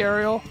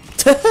material.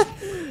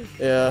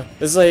 Yeah,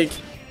 it's like,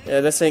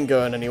 yeah, this ain't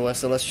going anywhere,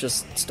 so let's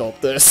just stop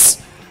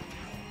this.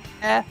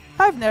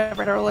 I've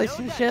never had a Know that,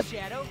 relationship.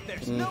 Shadow?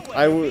 There's Mm, no way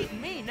I you're would.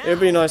 beating me now. It'd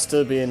be nice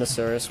to be in a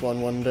serious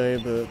one day,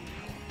 but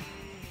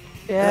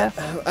Yeah.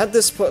 at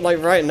this point,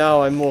 like right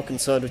now, I'm more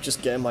concerned with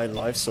just getting my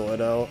life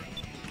sorted out.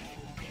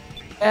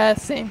 Yeah,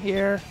 same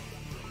here.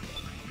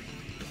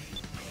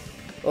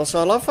 Also,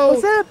 I love how.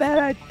 Was that a bad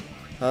idea?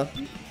 Huh?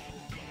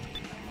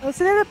 Was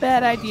it a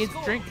bad idea to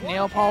drink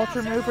nail polish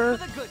remover?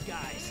 For the good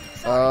guys.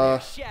 Sorry there,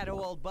 Shadow,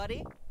 old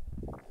buddy.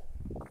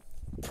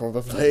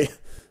 Probably.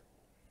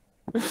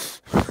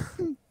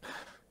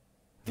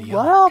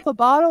 Well, the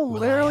bottle Will I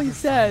literally ever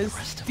find the says,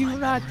 rest of "Do my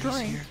not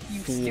memories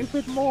drink, here?" you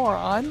stupid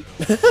moron."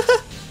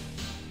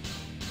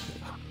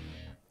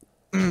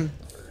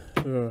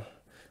 Ugh.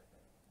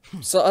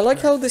 So I like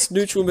how this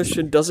neutral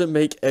mission doesn't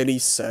make any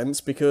sense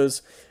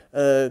because,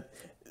 Sorry,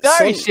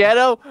 some-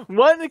 Shadow.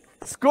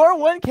 Score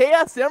one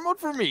Chaos Emerald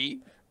for me.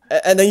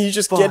 and then you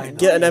just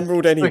get an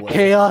emerald The anyway.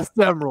 Chaos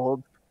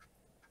Emerald.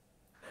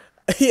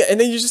 Yeah, and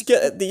then you just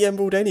get the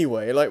emerald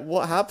anyway. Like,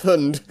 what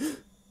happened?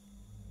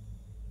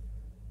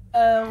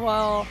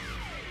 Well,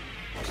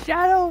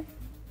 Shadow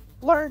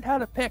learned how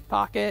to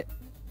pickpocket.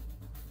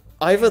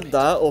 Either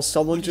that, or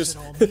someone just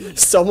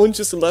someone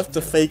just left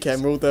a fake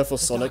emerald there for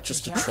Sonic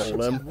just to troll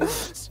him. Nothing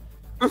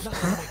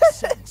makes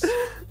sense.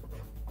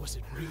 Was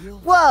it real?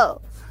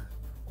 Whoa.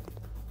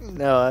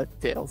 No,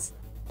 Tails.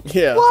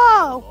 Yeah.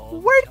 Whoa!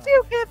 Where did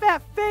you get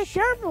that fake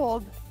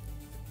emerald?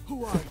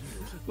 Who are you?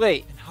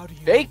 Wait, And how do you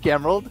fake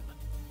Emerald?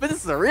 But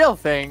this is a real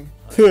thing,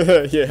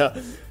 Yeah.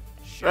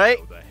 right?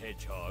 Shadow the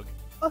Hedgehog.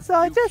 Also,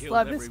 I You just killed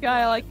love this everyone guy.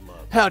 I Like,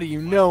 loved. How do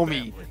you know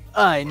me?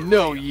 I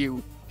know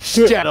you.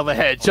 Shadow the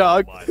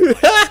Hedgehog.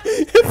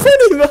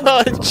 Pretty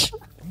much.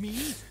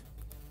 Me?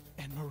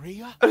 And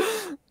Maria?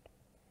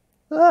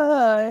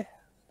 uh,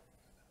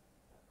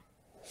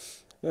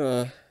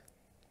 Uh,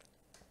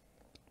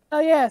 oh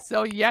yeah.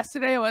 So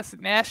yesterday was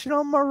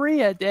National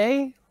Maria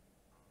Day.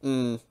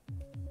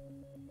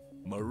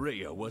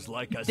 Maria was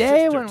like a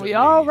Day sister when to we me.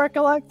 all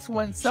recollect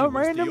when She some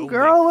was the random only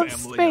girl with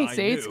family space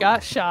I AIDS knew.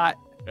 got shot.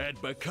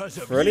 And because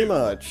of Pretty you,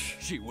 much.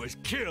 she was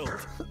killed.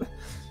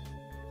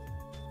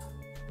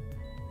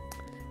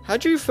 How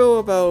do you feel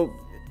about?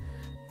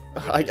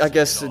 I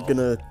guess it's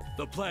gonna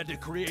The plan to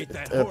create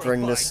that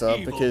bring this up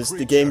horrifying evil because the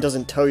creature. game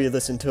doesn't tell you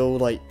this until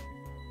like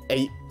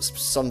 8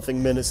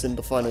 something minutes in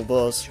the final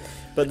boss.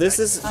 But this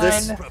is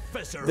Fine.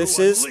 Professor this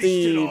who is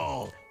unleashed it the-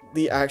 all.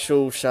 the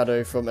actual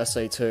Shadow from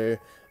SA2.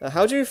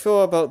 How do you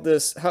feel about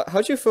this?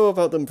 How do you feel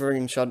about them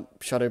bringing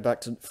Shadow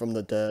back from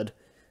the dead?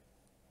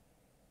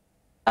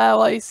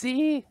 Well, you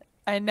see,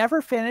 I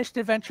never finished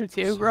Adventure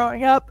 2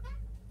 growing up,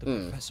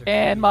 Professor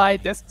and my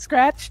disc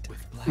scratched,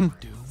 with Black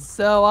Doom.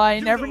 so I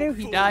You never don't knew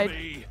he fool died.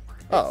 me.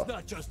 Oh. It's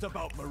not just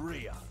about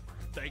Maria.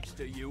 Thanks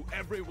to you,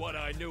 everyone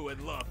I knew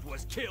and loved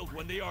was killed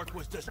when the Ark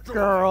was destroyed.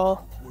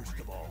 Girl. Worst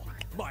of all,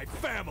 my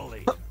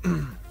family.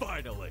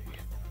 Finally,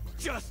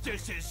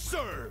 justice is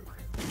served.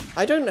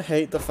 I don't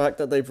hate the fact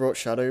that they brought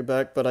Shadow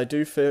back, but I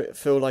do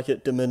feel like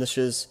it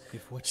diminishes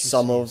If what you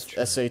some say of is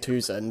true,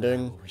 SA2's then I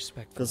ending. will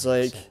respectfully 'Cause,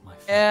 like, accept my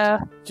fate. Yeah,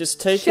 Just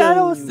take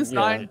Shadow in- was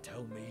designed,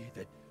 Tell me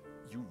that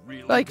you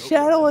really like don't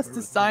Shadow was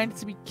remember designed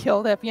to be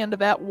killed at the end of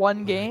that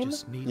one I game,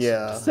 just need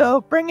Yeah. some time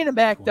so bringing him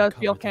back to does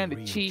feel uncover the kind of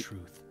real cheap.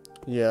 truth.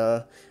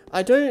 Yeah,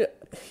 I don't.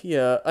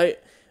 Yeah,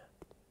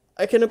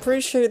 I can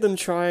appreciate them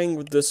trying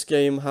with this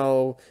game.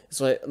 How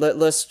it's like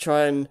let's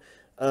try and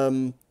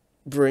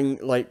bring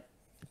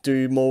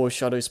do more with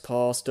Shadow's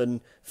past and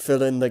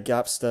fill in the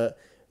gaps that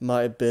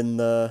might have been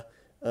there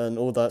and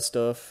all that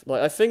stuff.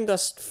 Like I think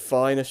that's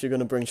fine if you're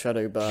gonna bring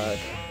Shadow back.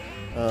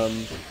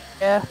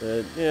 Yeah,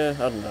 But yeah,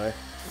 I don't know.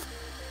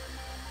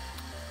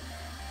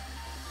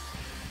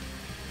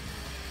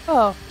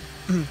 oh,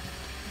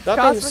 That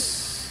Cosmic-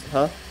 means,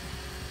 huh?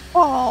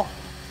 ball,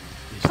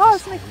 Is this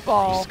Cosmic whole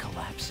Ball. place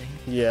collapsing?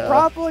 Yeah.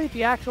 Probably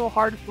the actual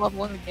hardest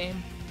level in the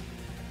game.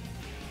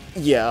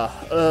 Yeah,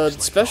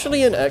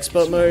 especially in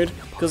expert mode,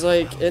 because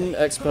like in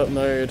expert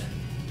mode,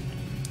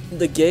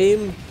 the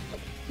game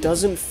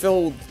doesn't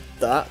feel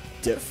that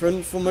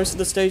different for most of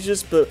the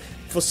stages, but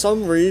for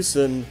some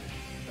reason,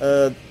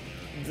 the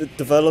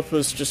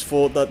developers just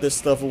thought that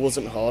this level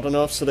wasn't hard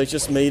enough, so they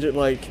just made it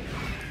like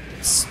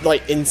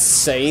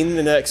insane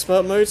in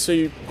expert mode. So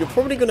you're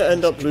probably gonna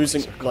end up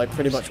losing like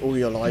pretty much all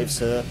your lives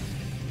here.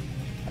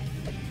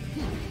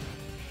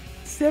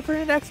 It's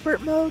different in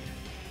expert mode.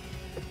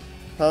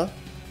 Huh?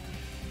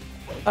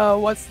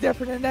 What's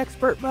different in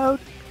expert mode?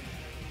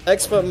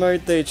 Expert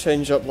mode, they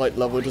change up like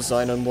level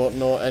design and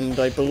whatnot, and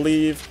I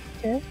believe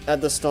Okay. at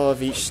the start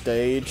of each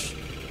stage,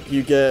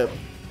 you get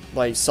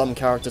like some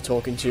character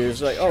talking to you.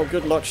 It's like, oh,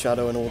 good luck,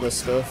 Shadow, and all this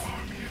stuff.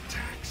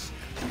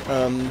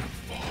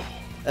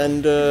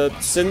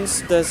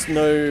 Since there's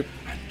no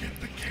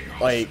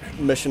like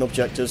mission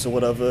objectives or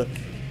whatever,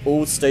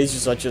 all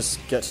stages I just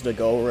get to the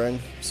goal ring.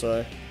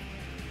 So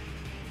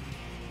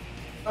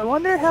I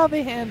wonder how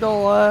they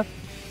handle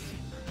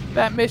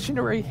that mission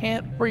where you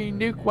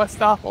nuke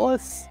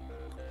Westopolis,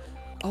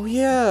 oh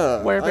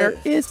yeah, where there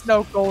is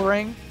no goal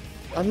ring.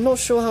 I'm not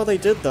sure how they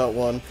did that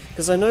one,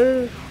 because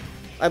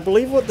I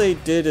believe what they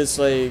did is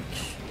like,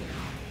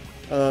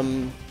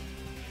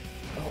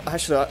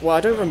 actually, well,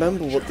 I don't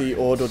remember what the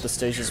order of the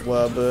stages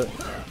were, but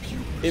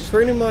it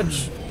pretty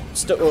much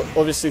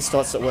obviously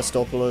starts at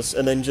Westopolis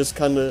and then just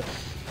kind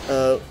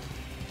of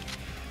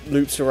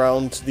loops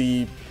around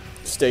the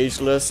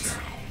stage list,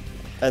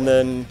 and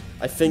then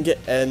I think it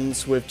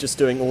ends with just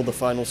doing all the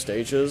final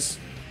stages.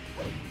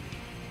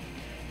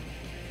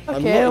 Okay,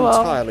 I'm not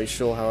well, entirely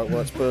sure how it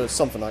works, but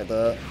something like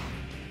that.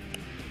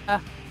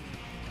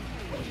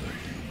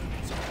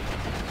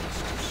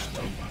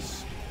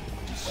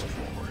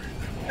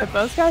 If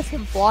those guys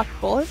can block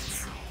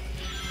bullets.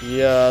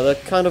 Yeah, they're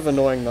kind of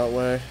annoying that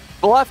way.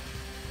 Left.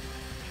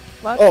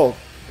 Left. Oh,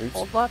 oops.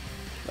 Hold left.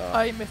 No.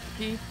 Oh, you missed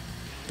the key.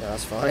 Yeah,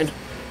 that's fine.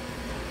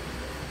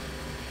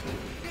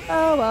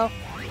 Oh well.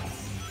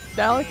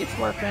 Not like it's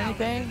worth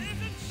anything.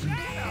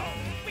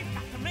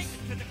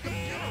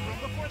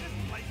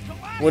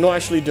 We're not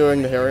actually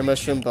doing the hero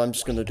mission, but I'm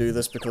just gonna do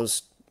this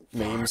because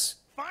memes.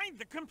 Find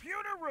the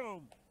computer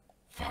room.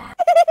 Find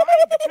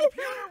the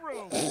computer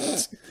room.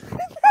 Find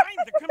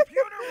the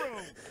computer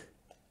room.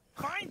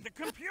 Find the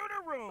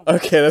computer room.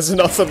 Okay, there's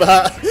enough of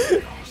that.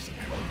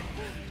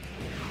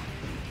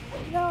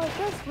 You know, I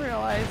just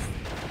realized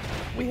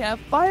we have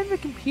Find the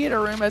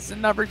Computer Room as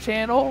another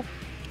channel.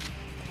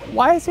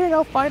 Why is there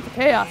no Find the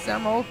Chaos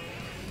Emerald?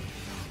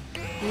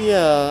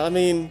 Yeah, I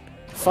mean,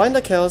 find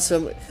the chaos.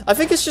 I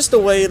think it's just the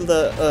way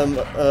that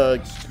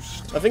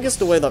I think it's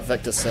the way that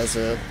Vector says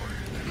it.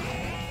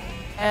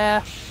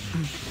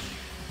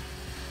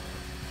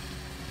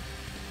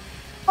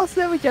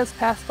 Also, we just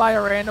passed by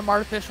a random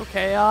artificial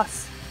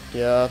chaos.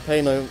 Yeah,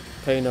 pay no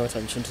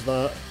attention to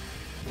that.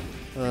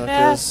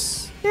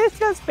 Cause It's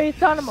just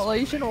based on a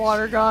Malaysian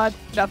water god.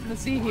 Nothing to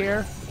see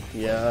here.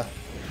 yeah,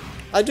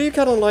 I do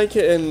kind of like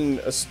it in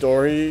a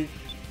story,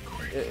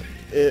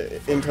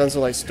 in terms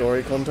of like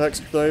story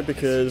context though,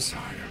 because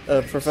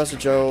Professor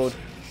Gerald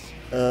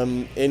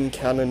in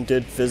canon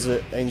did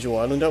visit Angel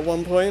Island at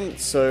one point,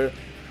 so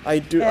I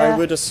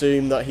would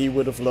assume that he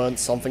would have learned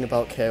something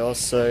about chaos,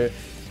 so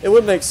it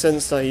would make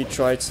sense that he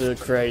tried to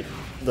create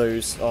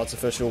those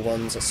artificial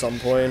ones at some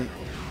point.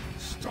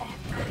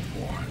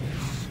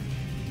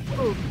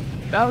 Ooh,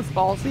 that was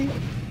ballsy.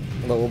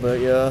 A little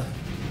bit, yeah.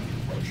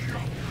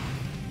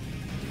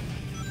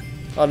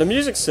 Oh, the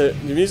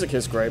music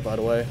is great, by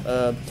the way.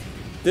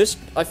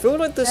 I feel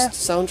like this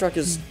soundtrack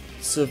is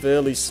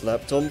severely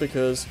slept on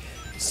because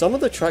some of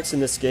the tracks in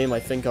this game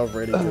I think are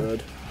really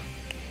good.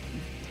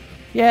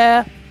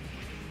 Yeah.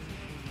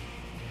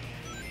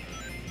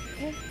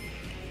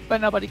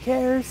 But nobody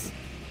cares.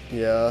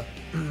 Yeah.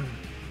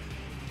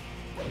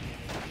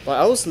 Like,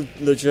 I was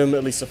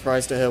legitimately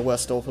surprised to hear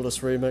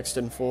Westopolis remixed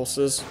in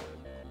Forces.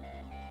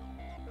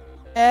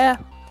 Yeah.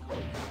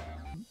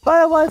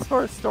 But it was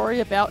for a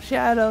story about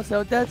Shadow, so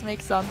it does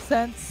make some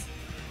sense.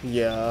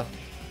 Yeah.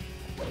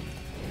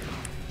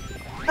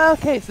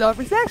 Okay, so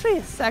there's actually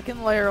a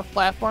second layer of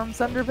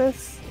platforms under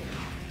this.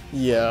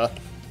 Yeah.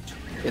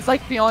 It's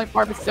like the only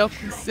part that still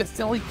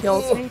consistently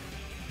kills me.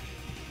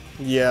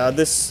 Yeah,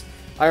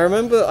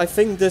 I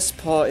think this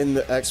part in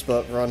the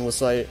expert run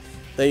was like,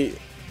 they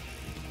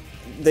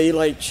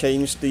like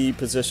changed the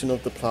position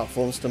of the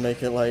platforms to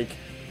make it like,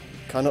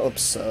 kind of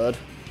absurd.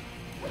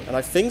 And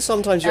I think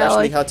sometimes you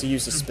actually had to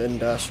use a spin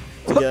dash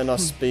to get enough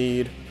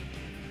speed.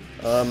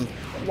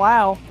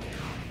 Wow.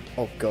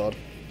 Oh god.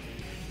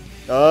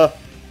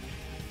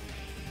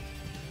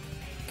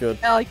 Good.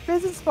 Yeah, like,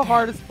 this is the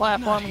hardest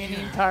platforming in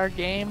the entire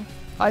game,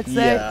 I'd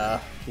say.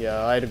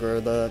 Yeah, I'd agree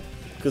with that.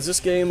 Because this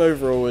game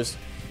overall is,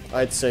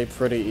 I'd say,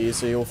 pretty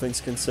easy, all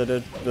things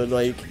considered. But,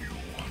 like,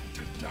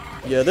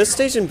 yeah, this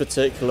stage in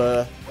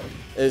particular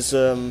is,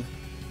 a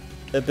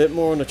bit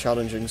more on the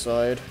challenging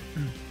side.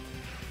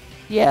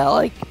 Yeah,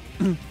 like,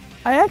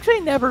 I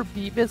actually never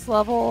beat this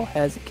level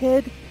as a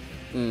kid.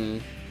 Oh,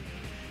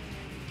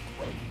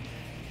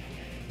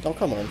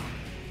 come on.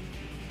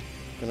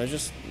 Can I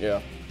just...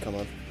 yeah, come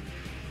on.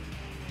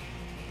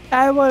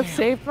 I would have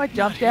saved my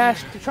jump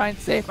dash to try and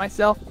save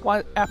myself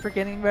after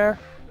getting there.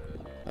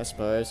 I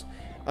suppose.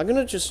 I'm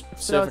gonna just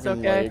see So if I can,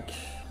 okay.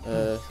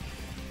 like,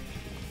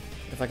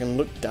 if I can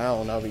look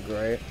down, that'd be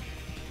great.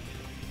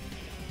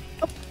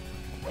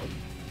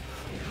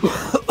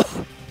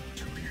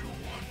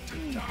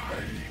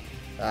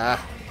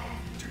 Ah.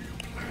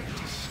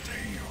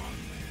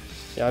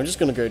 Yeah, I'm just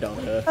gonna go down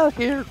here.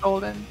 Okay, you're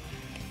golden.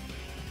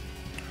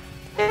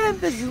 And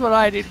this is what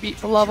I did to beat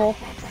the level.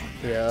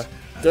 Yeah.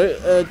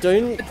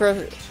 Don't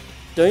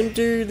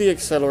do the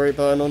accelerate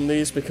button on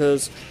these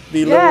because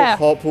the little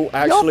hop will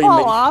actually You'll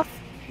fall off.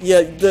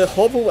 Yeah, the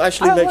hop will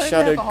actually I make learned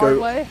Shadow that the hard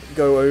way.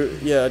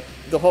 yeah,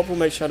 the hop will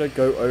make Shadow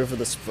go over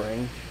the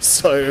spring.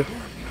 So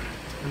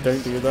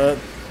don't do that.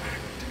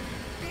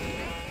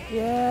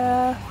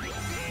 Yeah.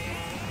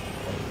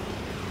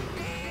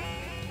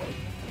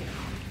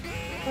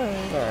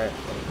 Alright.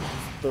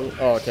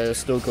 Oh, okay, I've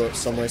still got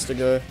some ways to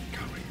go.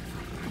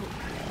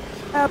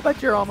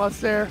 But you're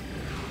almost there.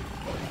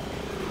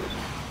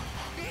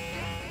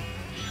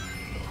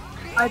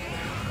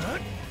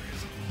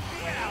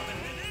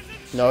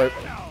 Nope.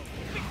 No,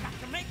 we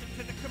have to make it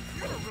to the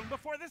computer room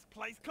before this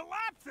place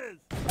collapses.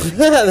 And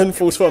then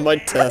falls for my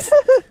death.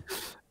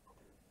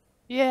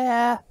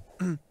 Yeah,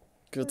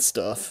 Good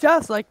stuff.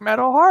 just like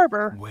Meadow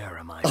Harbor. Where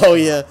am I? Oh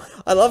yeah,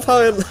 I love how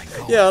it.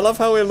 Yeah, I love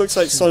how it looks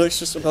like Sonic's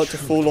just about to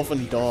fall off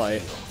and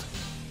die.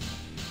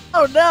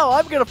 Oh no,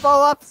 I'm gonna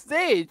fall off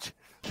stage.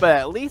 But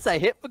at least I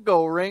hit the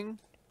goal ring.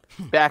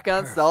 Back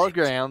on solid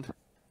ground.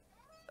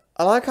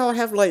 I like how I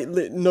have like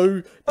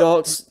no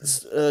dark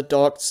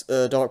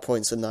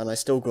points in that, and I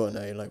still got an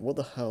A. Like, what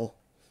the hell?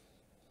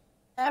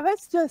 Yeah,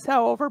 that's just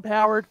how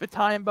overpowered the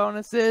time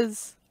bonus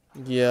is.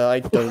 Yeah, I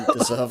don't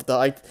deserve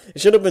that. It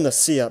should have been a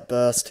C at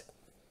best.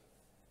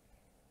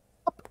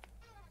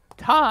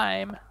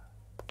 Time.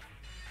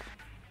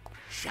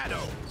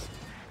 Shadow.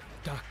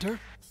 Doctor?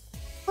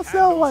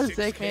 So what is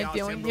Eggman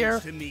doing here?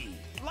 To me,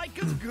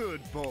 like a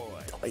good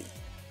boy.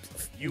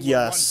 You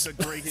Yes. were once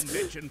a great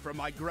invention from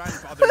my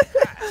grandfather's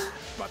past,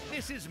 but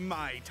this is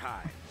my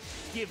time.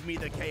 Give me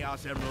the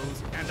Chaos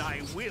Emeralds, and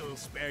I will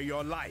spare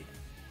your life.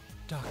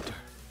 Doctor,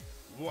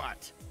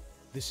 What?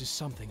 this is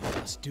something I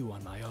must do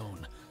on my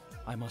own.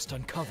 I must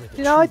uncover the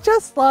You know, I truth.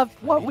 just love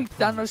I what made we've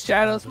done with promise to all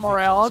Shadow's the victims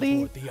morality.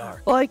 aboard the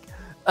Ark. Like,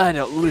 I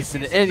don't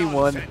listen to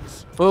anyone.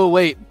 Oh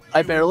wait,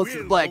 I better listen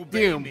to Black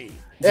Doom.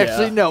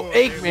 Actually, no,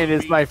 Eggman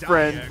is my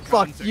friend.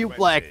 Fuck you,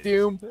 Black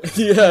Doom.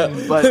 Yeah.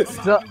 But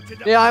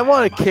yeah, I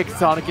want to kick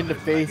Sonic in the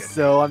face,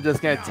 so I'm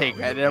just gonna take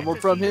that emerald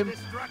from him.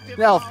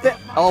 Now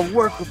I'll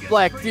work with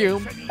Black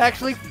Doom.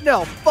 Actually,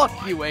 no, fuck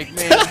you,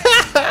 Eggman.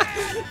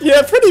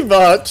 Yeah, pretty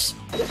much.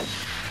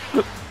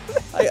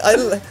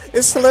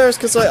 It's hilarious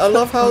because I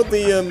love how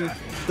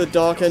the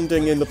dark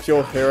ending in the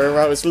pure hero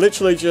route is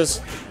literally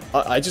just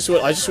I just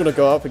want to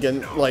go up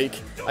against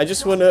I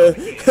just want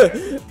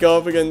to go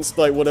up against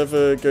like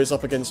whatever goes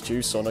up against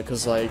you, Sonic,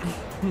 because like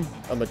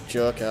I'm a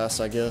jerk ass,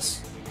 I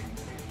guess.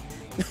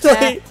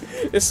 Like,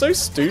 it's so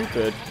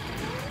stupid.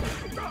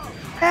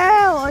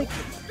 yeah, like,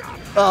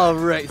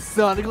 Alright,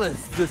 Sonic,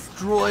 let's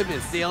destroy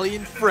this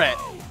alien threat.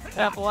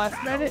 at the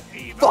last minute.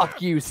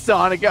 Fuck you,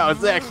 Sonic, I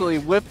was actually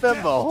with them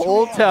the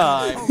whole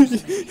time.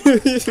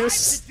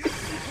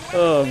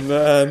 Oh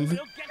man.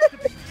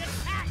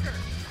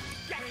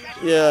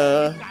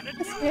 Yeah.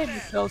 This game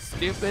is so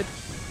stupid.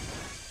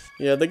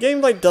 Yeah, the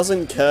game like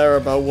doesn't care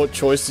about what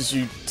choices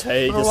you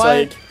take. It's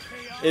Right. like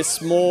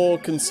it's more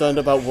concerned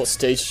about what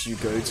stages you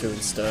go to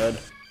instead.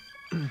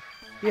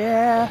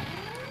 Yeah.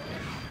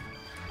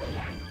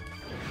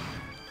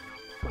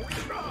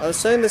 I was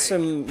saying this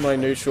in my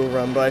neutral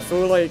run, but I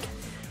feel like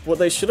what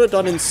they should have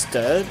done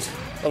instead,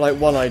 or like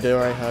one idea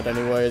I had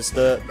anyway, is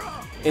that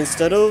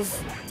instead of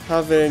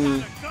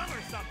having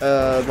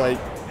like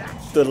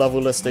the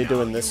level list they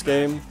do in this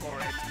game,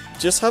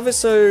 just have it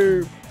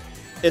so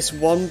it's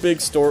one big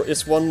story,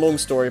 it's one long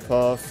story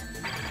path.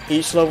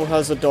 Each level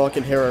has a Dark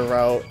and Hero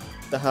route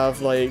that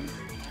have like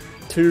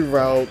two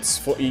routes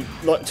for each,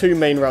 like two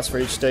main routes for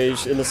each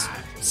stage in a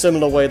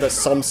similar way that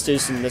some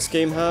stages in this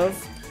game have.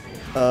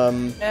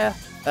 Yeah.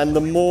 And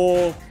the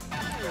more...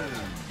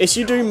 If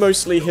you do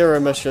mostly hero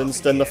missions,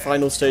 then the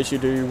final stage you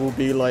do will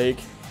be like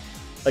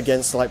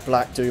against like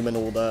Black Doom and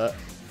all that.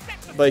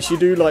 But if you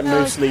do like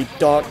mostly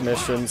dark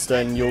missions,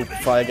 then you'll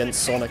fight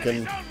against Sonic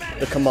and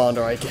the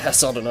Commander, I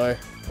guess, I don't know.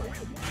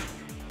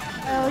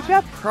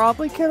 That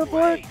probably could have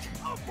worked,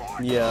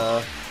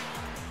 Yeah.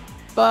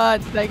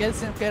 but I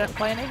guess I'm good at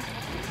planning.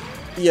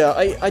 Yeah,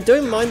 I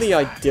don't mind the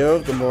idea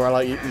of the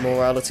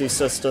morality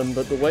system,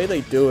 but the way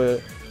they do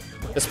it,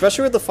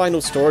 especially with the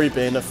final story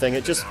being a thing,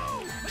 it just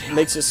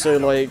makes it so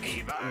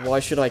like, why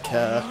should I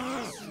care?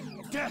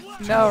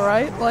 No,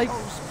 right? Like,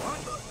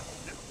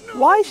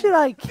 why should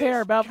I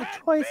care about the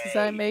choices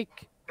I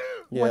make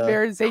when Yeah.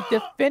 there is a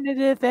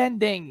definitive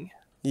ending?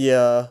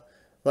 Yeah.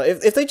 Like,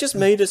 if they just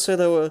made it so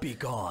there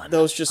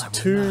was just I will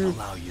two... not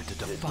allow you to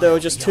defile There were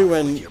just the two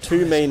Ark with your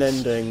two main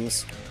presence.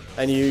 endings,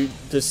 and you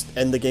just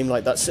end the game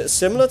like that.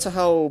 Similar to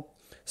how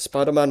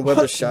Spider-Man Web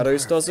of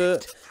Shadows does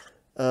it.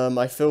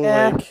 I feel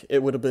Yeah. like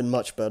it would have been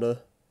much better.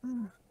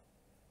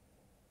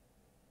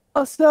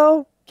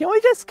 Also, can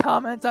we just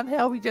comment on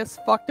how we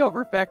just fucked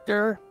over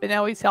Vector, but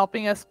now he's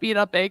helping us beat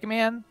up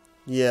Eggman?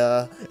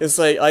 Yeah, it's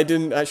like I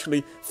didn't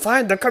actually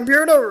find the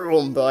computer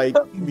room, but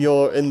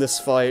you're in this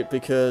fight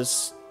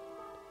because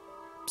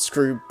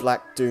screw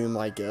Black Doom,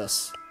 I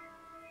guess.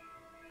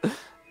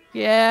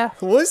 Yeah.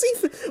 What is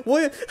he?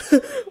 What?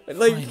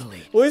 Like,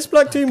 Finally, what is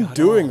Black I've Doom got all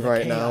doing the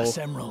right now? Chaos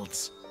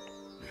Emeralds.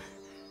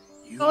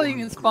 Holding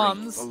his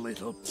thumbs.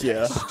 Little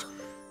Yeah.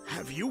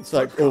 Have you It's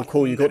like, oh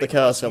cool, you got the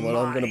Chaos forgotten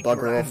Emerald, I'm gonna my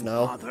bugger off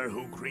now. grandfather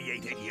who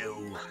created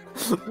you?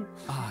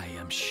 I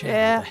am Shadow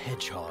Yeah. the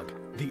Hedgehog,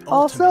 the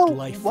Also, ultimate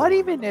life what form,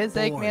 even is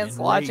born Eggman's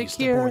and logic raised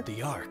here? aboard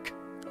the Ark.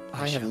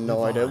 I have shall no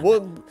live idea. on.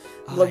 What?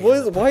 Like, I what am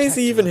is, the why is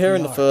he protector even of here the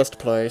in the Ark. first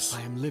place?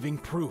 I am living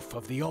proof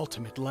of the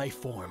ultimate life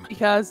form.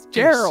 Because This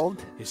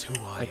Gerald. is who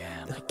I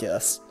am. I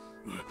guess.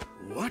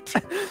 What?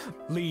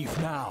 Leave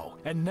now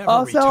and never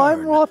Also, return.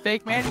 I'm Wolf I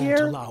Eggman won't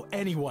here. allow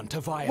anyone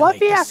to violate What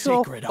the the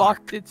actual sacred fuck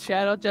Ark. did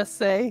Shadow just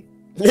say?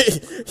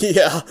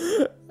 Yeah.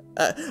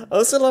 I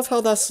also love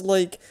how that's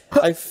like,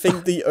 I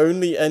think the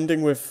only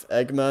ending with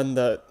Eggman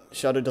that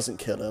Shadow doesn't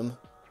kill him.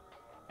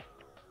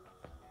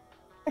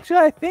 Actually,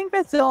 I think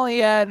that's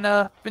only in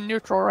the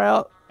neutral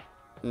route.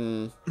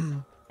 Hmm.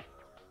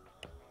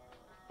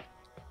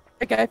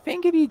 Like, I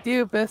think if you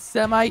do the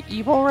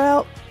semi-evil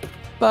route,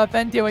 but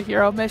then do a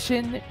hero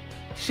mission,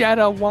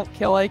 Shadow won't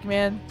kill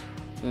Eggman.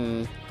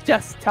 Hmm.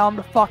 Just tell him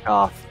to fuck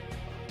off.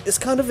 It's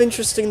kind of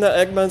interesting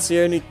that Eggman's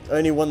the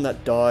only one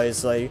that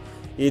dies. Like,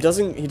 he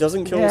doesn't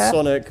kill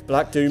Sonic.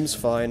 Black Doom's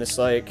fine. It's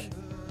like,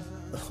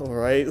 all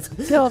right.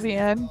 Till the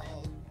end.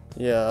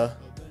 Yeah.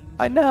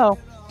 I know.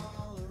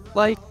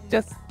 Like,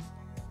 just...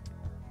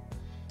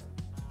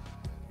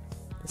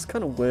 It's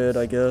kind of weird,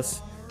 I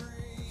guess.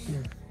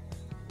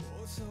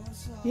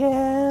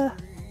 Yeah.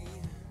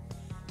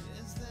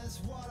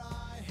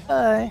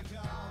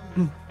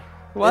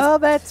 Well,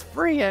 that's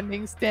 3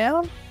 endings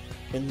down.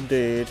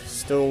 Indeed.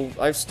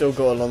 I've still got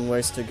a long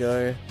ways to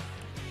go.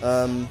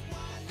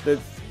 But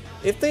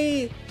if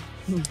they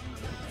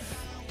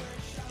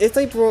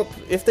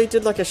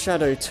did like a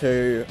Shadow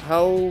 2,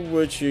 how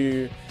would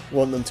you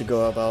want them to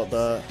go about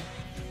that?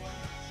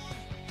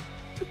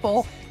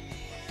 People.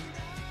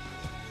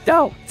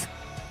 Don't.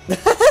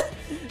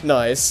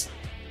 Nice.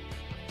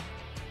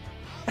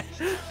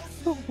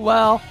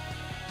 Well,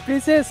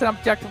 this is an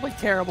objectively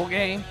terrible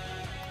game.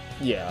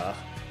 Yeah.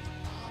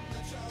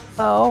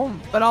 Oh,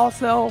 but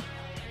also,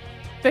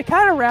 they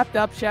kind of wrapped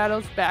up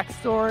Shadow's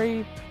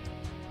backstory.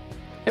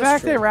 They've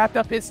actually wrapped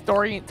up his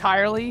story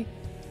entirely.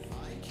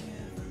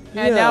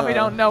 And now we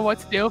don't know what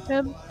to do with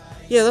him.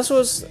 Yeah, that's what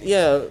was,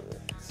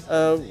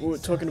 we were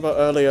talking about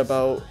earlier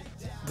about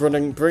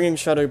bringing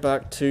Shadow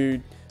back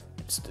to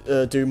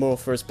do more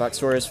for his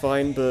backstory is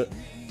fine, but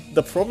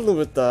the problem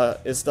with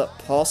that is that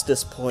past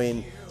this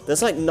point,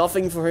 there's like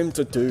nothing for him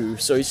to do,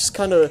 so he's just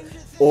kind of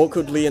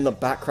awkwardly in the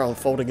background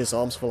folding his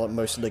arms for like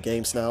most of the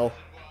games now.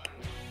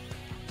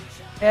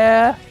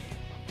 Yeah.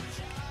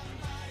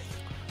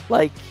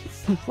 Like,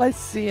 let's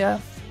see,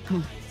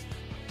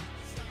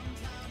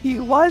 he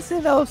was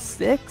in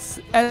 06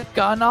 as a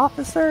gun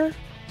officer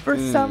for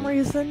some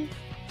reason.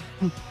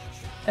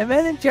 And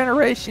then in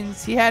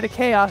Generations, he had a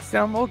Chaos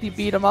Emerald he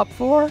beat him up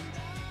for.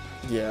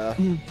 Yeah.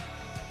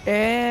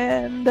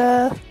 And,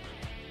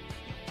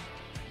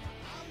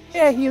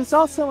 yeah, he was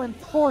also in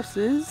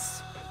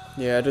Forces.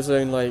 Yeah, it his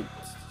own, like,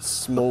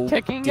 small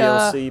Kicking,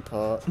 DLC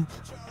part.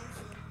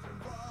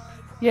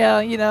 Yeah,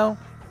 you know,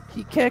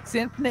 he kicks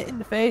Infinite in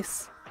the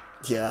face.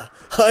 Yeah.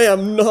 I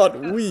am not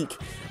weak!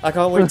 I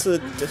can't wait to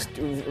just...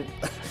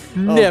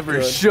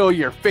 Never show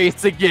your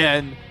face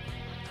again!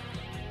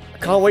 I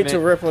can't wait to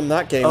rip on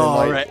that game.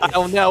 Alright,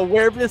 I'll now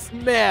wear this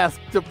mask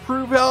to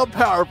prove how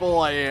powerful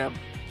I am.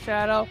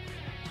 Shadow.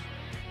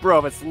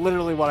 Bro, that's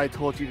literally what I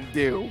told you to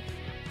do.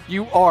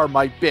 You are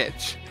my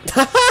bitch.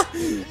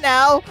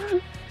 No!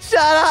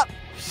 Shut up!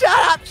 Shut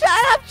up! Shut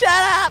up! Shut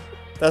up!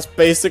 That's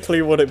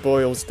basically what it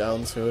boils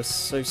down to. It's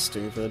so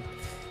stupid.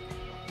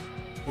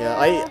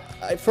 Yeah,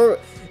 I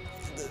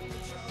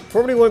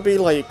probably won't be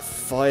like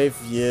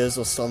 5 years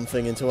or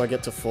something until I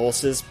get to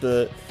Forces,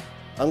 but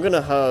I'm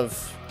gonna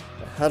have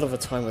a hell of a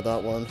time with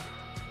that one.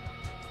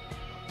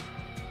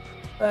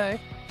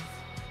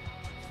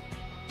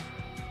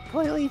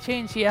 Completely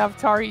change the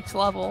avatar each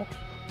level.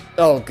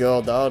 Oh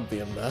god, that would be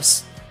a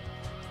mess.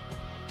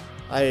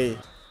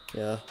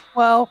 Yeah.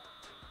 Well,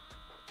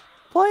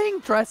 playing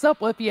dress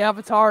up with the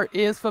avatar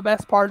is the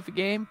best part of the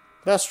game.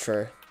 That's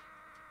true.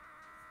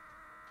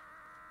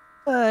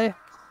 Like,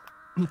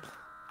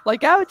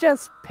 I would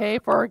just pay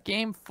for a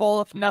game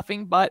full of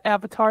nothing but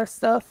avatar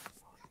stuff.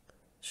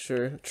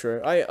 Sure, true.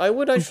 I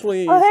would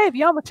actually... Oh, hey, the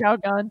Yamachow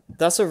gun.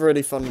 That's a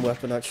really fun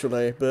weapon,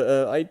 actually,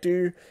 but I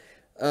do...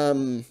 What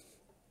am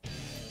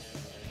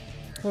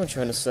I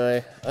trying to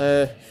say?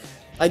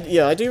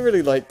 I do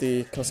really like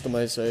the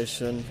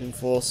customization in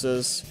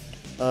Forces,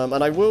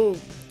 and I will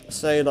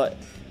say, like,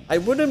 I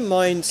wouldn't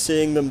mind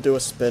seeing them do a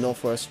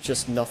spin-off where it's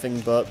just nothing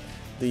but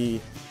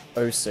the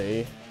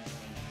OC.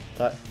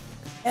 I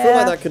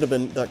feel like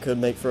that could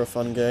make for a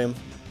fun game.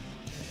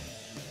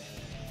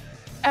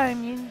 I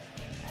mean,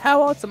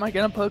 how else am I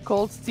gonna put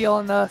Cold Steel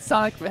in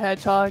Sonic the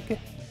Hedgehog?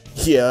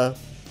 Yeah.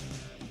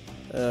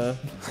 Alright,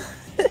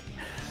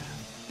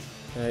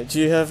 do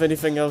you have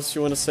anything else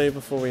you want to say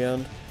before we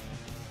end?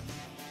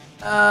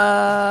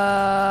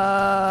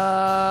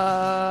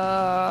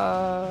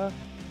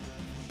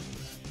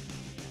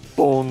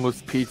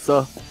 Boneless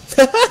pizza.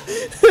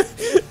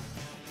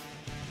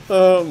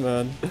 Oh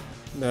man,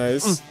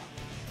 nice.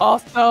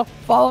 Also,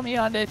 follow me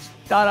on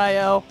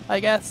itch.io, I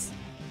guess.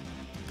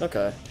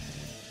 Okay.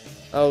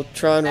 I'll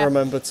try and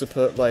remember to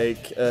put,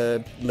 like,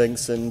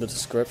 links in the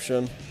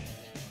description.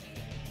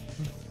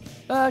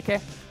 Okay.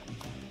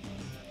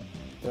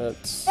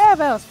 That's... Yeah,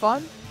 that was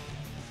fun.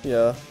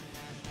 Yeah.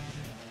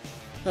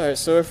 Alright,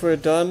 so if we're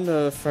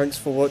done, thanks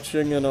for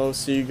watching, and I'll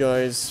see you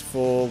guys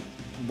for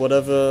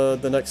whatever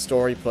the next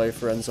story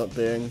playthrough ends up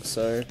being.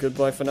 So,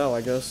 goodbye for now, I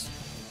guess.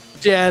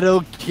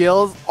 Shadow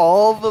kills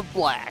all the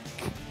black.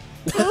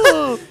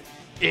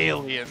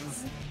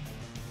 Aliens.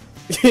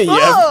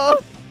 Yeah.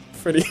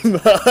 Pretty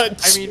much.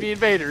 I mean, the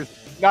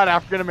invaders, not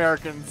African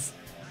Americans.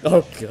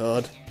 Oh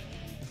god.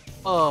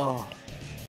 Oh.